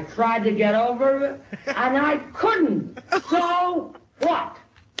that I tried to get over, and I couldn't. So what?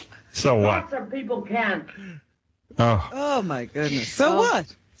 So what? Lots of people can't. Oh my goodness. So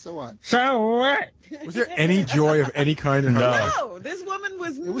what? So what? So what? Was there any joy of any kind in her life? No, this woman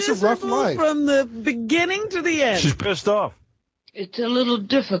was a rough life from the beginning to the end. She's pissed off. It's a little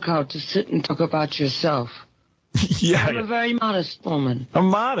difficult to sit and talk about yourself. Yeah. I'm a very modest woman. A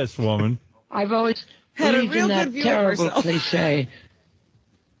modest woman? I've always had a believed real in that good view of terrible herself. cliche.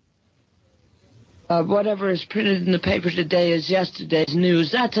 Whatever is printed in the paper today is yesterday's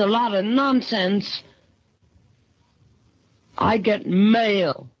news. That's a lot of nonsense. I get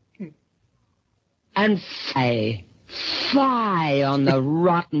mail and Fie on the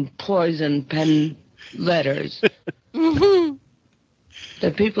rotten poison pen letters.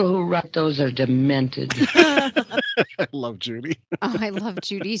 The people who write those are demented. I love Judy. Oh, I love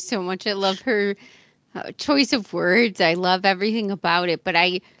Judy so much. I love her choice of words. I love everything about it. But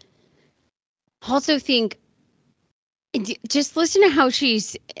I also think just listen to how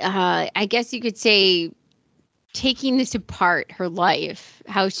she's, I guess you could say, taking this apart, her life,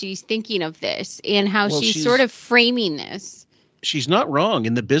 how she's thinking of this, and how she's sort of framing this. She's not wrong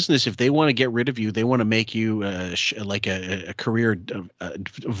in the business. If they want to get rid of you, they want to make you like a career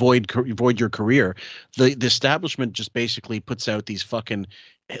void your career. The establishment just basically puts out these fucking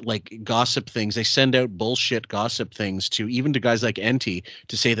like gossip things. They send out bullshit gossip things to even to guys like Enty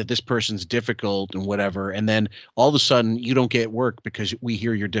to say that this person's difficult and whatever, and then all of a sudden you don't get work because we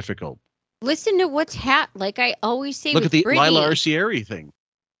hear you're difficult. Listen to what's like I always say. Look with at the Britney. Lila Arcieri thing.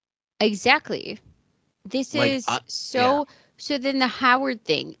 Exactly. This Like, is so. Yeah. So then the Howard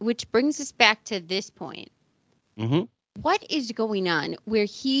thing, which brings us back to this point. Mm-hmm. What is going on where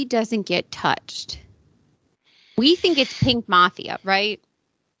he doesn't get touched? We think it's Pink Mafia, right?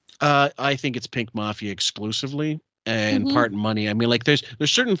 I think it's Pink Mafia exclusively and part money. I mean, like there's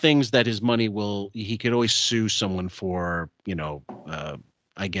certain things that his money he could always sue someone for,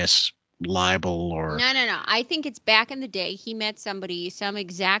 I guess libel or No. I think it's back in the day. He met somebody with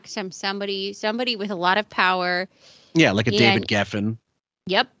a lot of power. Yeah, like a David Geffen.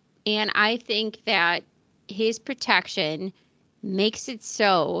 Yep. And I think that his protection makes it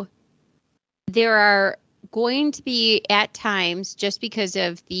so there are going to be at times, just because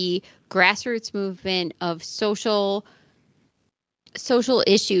of the grassroots movement of social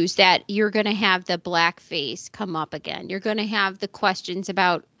issues, that you're going to have the blackface come up again. You're going to have the questions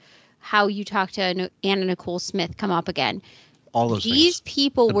about how you talk to Anna Nicole Smith come up again. All those these things.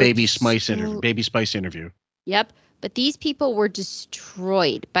 People the were Baby Spice interview. Yep. But these people were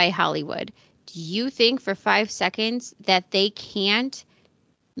destroyed by Hollywood. Do you think for 5 seconds that they can't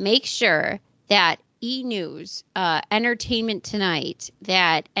make sure that E! News, Entertainment Tonight,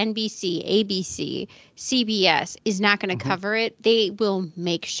 that NBC, ABC, CBS is not going to cover it? They will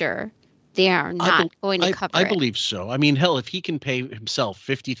make sure they are not going to cover it. I believe so. I mean, hell, if he can pay himself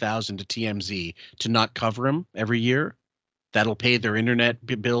 $50,000 to TMZ to not cover him every year, that'll pay their internet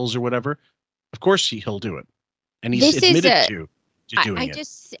bills or whatever. Of course, he'll do it. And he's admitted to doing it.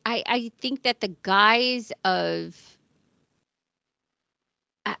 I think that the guise of,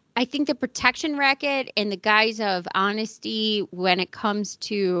 I think the protection racket and the guise of honesty when it comes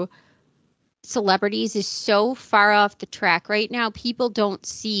to celebrities is so far off the track right now. People don't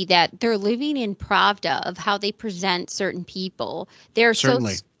see that they're living in Pravda of how they present certain people. They're so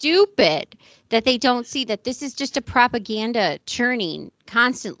stupid that they don't see that this is just a propaganda churning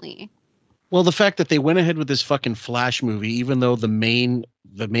constantly. Well, the fact that they went ahead with this fucking Flash movie, even though the main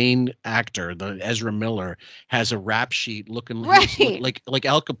actor, the Ezra Miller, has a rap sheet looking like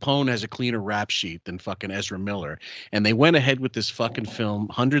Al Capone has a cleaner rap sheet than fucking Ezra Miller, and they went ahead with this fucking film,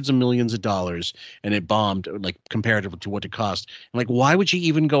 hundreds of millions of dollars, and it bombed, like comparative to what it cost. And like, why would you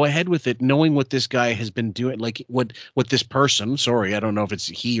even go ahead with it, knowing what this guy has been doing? Like, what this person? Sorry, I don't know if it's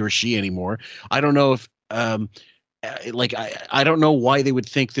he or she anymore. I don't know if I don't know why they would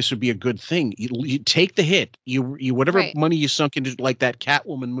think this would be a good thing. You take the hit, you whatever money you sunk into, like that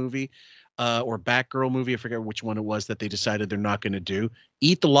Catwoman movie, or Batgirl movie. I forget which one it was that they decided they're not going to do.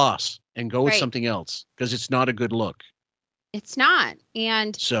 Eat the loss and go with something else, because it's not a good look. It's not,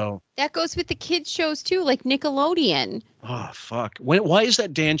 and so that goes with the kids shows too, like Nickelodeon. Oh fuck! Why is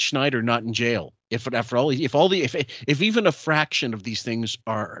that Dan Schneider not in jail? If even a fraction of these things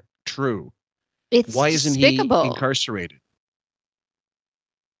are true. Why isn't he incarcerated?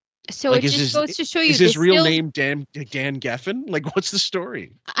 So like, it just goes to show you. Is his real name Dan Geffen? Like, what's the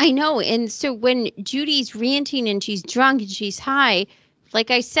story? I know. And so when Judy's ranting and she's drunk and she's high,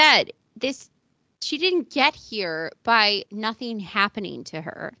 like I said, she didn't get here by nothing happening to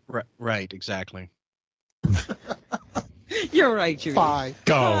her. Right, exactly. You're right, Judy.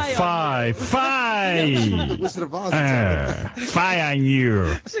 Go, five. Wizard of Oz. Fire on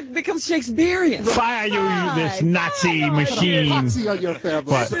you. It becomes Shakespearean. Fire you, this Nazi machine. Nazi on your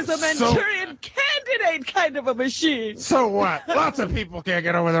family. This is a Manchurian candidate kind of a machine. So what? Lots of people can't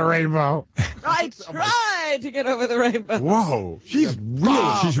get over the rainbow. I tried to get over the rainbow. Whoa, she's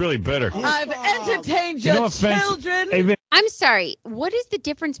really bitter. I've entertained your children. I'm sorry. What is the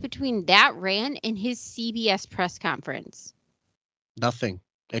difference between that rant and his CBS press conference? Nothing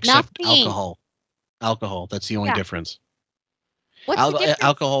except alcohol. That's the only difference. What's the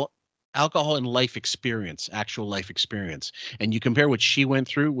difference? Alcohol and life experience, actual life experience. And you compare what she went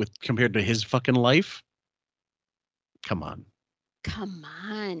through compared to his fucking life. Come on. Come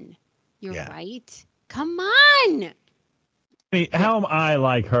on. You're Yeah. right. Come on. I mean, how am I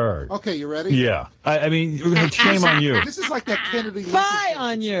like her? Okay, you ready? Yeah. I mean, shame on you. This is like that Kennedy. Spy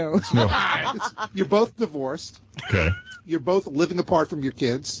on you. You're both divorced. Okay. You're both living apart from your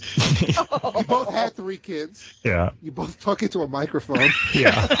kids. You both had 3 kids. Yeah. You both talk into a microphone.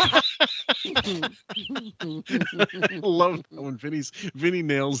 Yeah. I love that when Vinny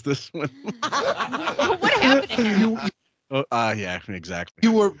nails this one. What happened? Yeah, exactly.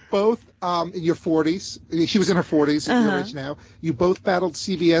 You were both in your 40s. She was in her 40s at your age now. You both battled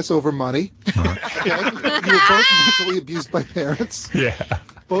CVS over money. Okay? You were both mentally abused by parents. Yeah.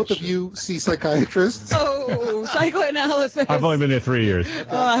 Both of you see psychiatrists. Oh, psychoanalysis. I've only been there 3 years.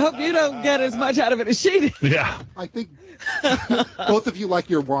 I hope you don't get as much out of it as she did. Yeah. I think both of you like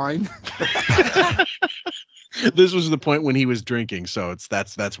your wine. This was the point when he was drinking, so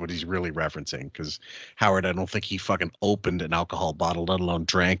that's what he's really referencing. Because Howard, I don't think he fucking opened an alcohol bottle, let alone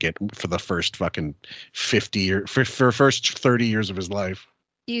drank it for the first fucking 50 or for first 30 years of his life.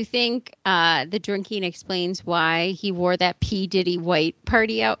 Do you think the drinking explains why he wore that P. Diddy white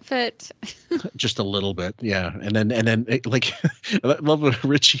party outfit? Just a little bit, yeah. And then like I love what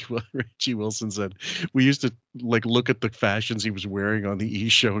Richie Wilson said. We used to like look at the fashions he was wearing on the E!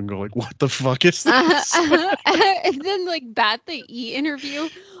 Show and go like, "What the fuck is this?" And then like Beth, the E! interview,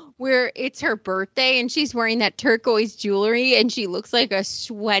 where it's her birthday and she's wearing that turquoise jewelry and she looks like a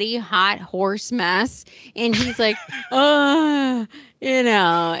hot horse mess. And he's like, and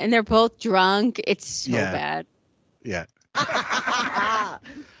they're both drunk. It's so bad. Yeah.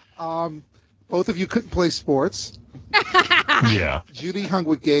 Both of you couldn't play sports. Yeah. Judy hung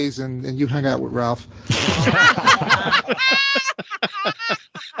with gays and you hung out with Ralph.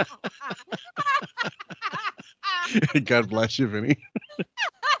 God bless you, Vinny.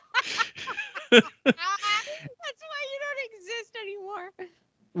 That's why you don't exist anymore.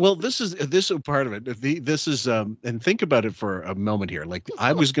 Well, this is part of it. This is and think about it for a moment here. Like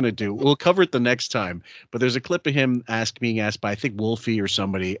I was gonna do, we'll cover it the next time. But there's a clip of him being asked by I think Wolfie or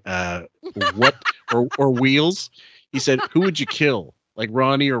somebody, what or Wheels. He said, "Who would you kill, like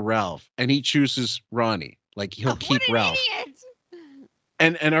Ronnie or Ralph?" And he chooses Ronnie. Like he'll keep Ralph. Idiot.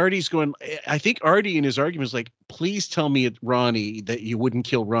 And Artie's going. I think Artie in his argument is like, "Please tell me, Ronnie, that you wouldn't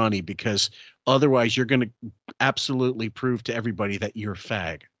kill Ronnie because otherwise you're going to absolutely prove to everybody that you're a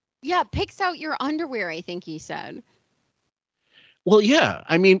fag." Yeah, picks out your underwear, I think he said. Well, yeah.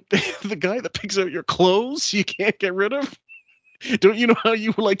 I mean, the guy that picks out your clothes you can't get rid of. Don't you know how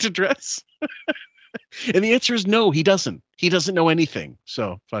you like to dress? And the answer is no, he doesn't. He doesn't know anything.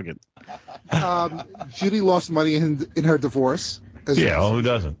 So fuck it. Judy lost money in her divorce. Well, who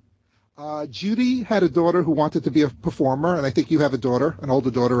doesn't? Judy had a daughter who wanted to be a performer, and I think you have a daughter, an older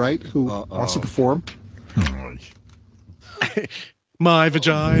daughter, right, who wants to perform. My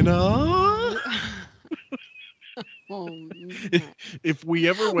vagina. If we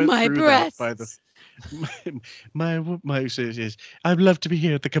ever went through breasts. that by the my says, I'd love to be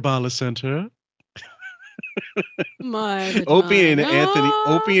here at the Kabbalah Center. Opie and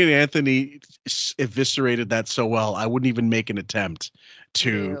Anthony eviscerated that so well. I wouldn't even make an attempt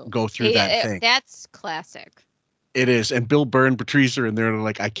to go through that thing. That's classic. It is. And Bill Burr and Patrice are in there and they're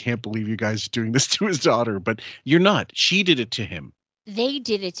like, I can't believe you guys are doing this to his daughter. But you're not. She did it to him. They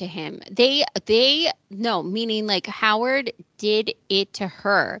did it to him. No, meaning like Howard did it to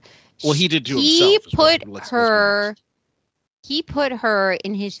her. Well, he did to himself. He put her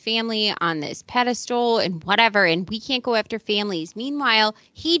in his family on this pedestal and whatever, and we can't go after families. Meanwhile,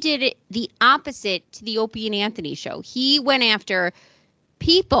 he did it the opposite to the Opie and Anthony show. He went after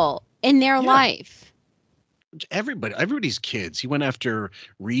people in their life. Everybody's kids. He went after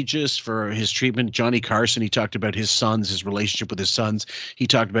Regis for his treatment. Johnny Carson, he talked about his sons, his relationship with his sons. He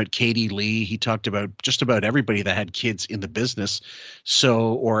talked about Katie Lee. He talked about just about everybody that had kids in the business.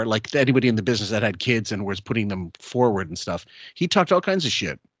 So, or like anybody in the business that had kids and was putting them forward and stuff. He talked all kinds of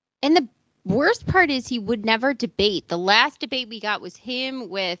shit. And the worst part is he would never debate. The last debate we got was him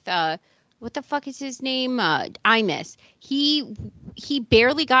with what the fuck is his name? Imus. He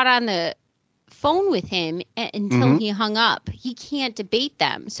barely got on the phone with him until he hung up. He can't debate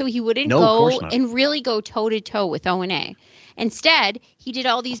them. So he wouldn't go and really go toe to toe with O&A. Instead, he did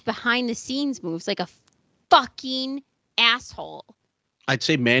all these behind the scenes moves like a fucking asshole. I'd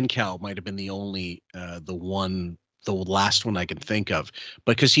say Mancow might have been the only, the last one I can think of,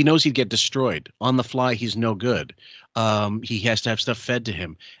 because he knows he'd get destroyed on the fly. He's no good. He has to have stuff fed to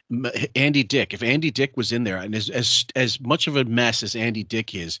him. Andy Dick, if Andy Dick was in there, and as much of a mess as Andy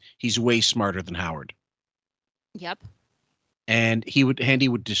Dick is, he's way smarter than Howard. Yep. And Handy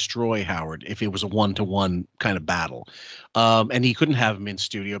would destroy Howard if it was a 1-to-1 kind of battle. And he couldn't have him in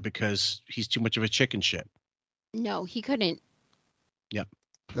studio because he's too much of a chicken shit. No, he couldn't. Yep.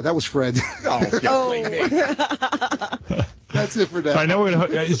 That was Fred. That's it for that. I know we're gonna.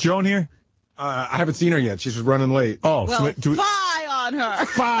 Is Joan here? I haven't seen her yet. She's running late. Oh, Well, fie on her.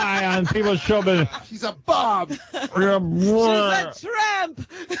 Fie on people's show. She's a bum. She's a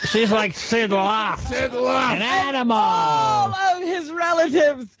tramp. She's like Sid Loft. Sid Loft. An animal. All of his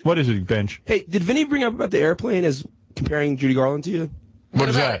relatives. What is it, Bench? Hey, did Vinny bring up about the airplane as comparing Judy Garland to you? What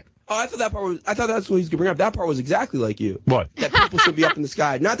is that? Oh, I thought that part was. I thought that's what he was gonna bring up. That part was exactly like you. What? That people should be up in the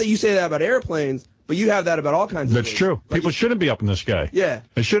sky. Not that you say that about airplanes, but you have that about all kinds of things. That's true. People shouldn't be up in the sky. Yeah.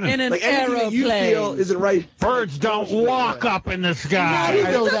 They shouldn't. In an Like anything that you feel isn't right. Birds don't walk up in the sky. You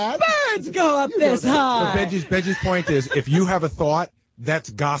know that. Birds go up this high. But Benji's point is, if you have a thought, that's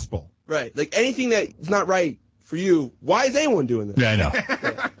gospel. Right. Like anything that's not right for you, why is anyone doing this? Yeah, I know.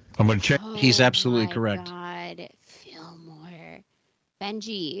 I'm going to check. He's absolutely correct. God, Fillmore.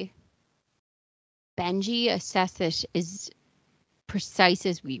 Benji assessed it as precise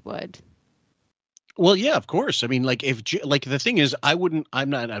as we would. Well, yeah, of course. I mean, like the thing is, I'm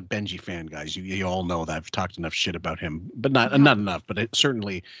not a Benji fan, guys. You all know that I've talked enough shit about him, but not enough, but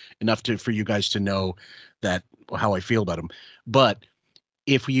certainly enough for you guys to know that how I feel about him. But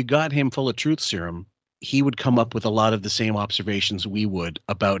if you got him full of truth serum, he would come up with a lot of the same observations we would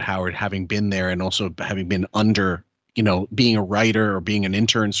about Howard having been there and also having been under, being a writer or being an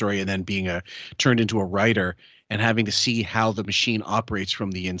intern, and then being turned into a writer and having to see how the machine operates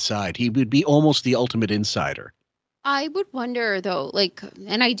from the inside. He would be almost the ultimate insider. I would wonder, though,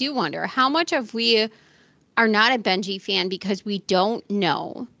 and I do wonder, how much of we are not a Benji fan because we don't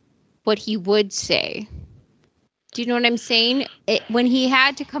know what he would say. Do you know what I'm saying? When he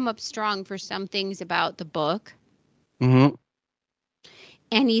had to come up strong for some things about the book, mm-hmm.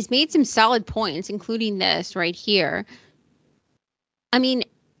 and he's made some solid points, including this right here. I mean,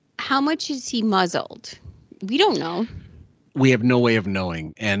 how much is he muzzled? We don't know. We have no way of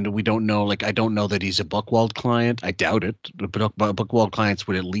knowing, and we don't know. I don't know that he's a Buchwald client. I doubt it. But Buchwald clients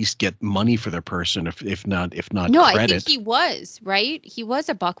would at least get money for their person, if not no, credit. I think he was, right? He was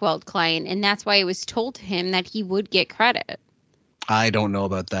a Buchwald client, and that's why it was told to him that he would get credit. I don't know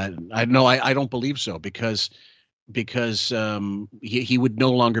about that. I don't believe so because he would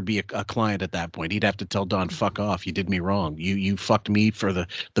no longer be a client at that point. He'd have to tell Don, fuck off. You did me wrong. You fucked me for the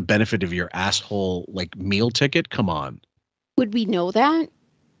benefit of your asshole meal ticket. Come on. Would we know that?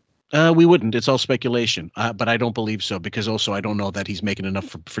 We wouldn't. It's all speculation. But I don't believe so because also I don't know that he's making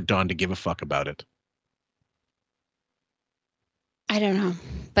enough for Don to give a fuck about it. I don't know.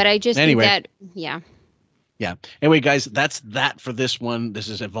 But I just think that, yeah. Yeah. Anyway, guys, that's that for this one. This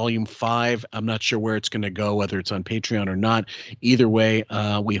is at volume 5. I'm not sure where it's going to go, whether it's on Patreon or not. Either way,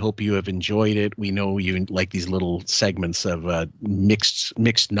 we hope you have enjoyed it. We know you like these little segments of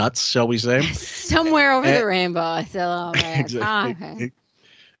mixed nuts, shall we say? Somewhere over the rainbow. So, exactly.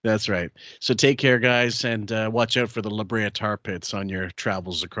 That's right. So take care, guys, and watch out for the La Brea tar pits on your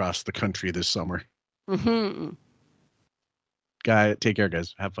travels across the country this summer. Mm-hmm. Take care,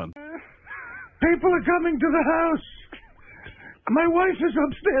 guys. Have fun. People are coming to the house. My wife is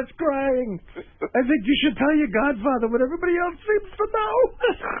upstairs crying. I think you should tell your godfather what everybody else seems to know.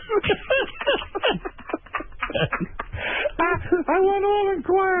 I want all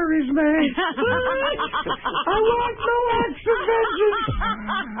inquiries made. I want no acts of vengeance.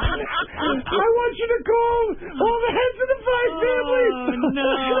 I want you to call all the heads of the 5 families. Oh,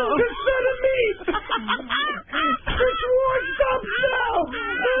 no. To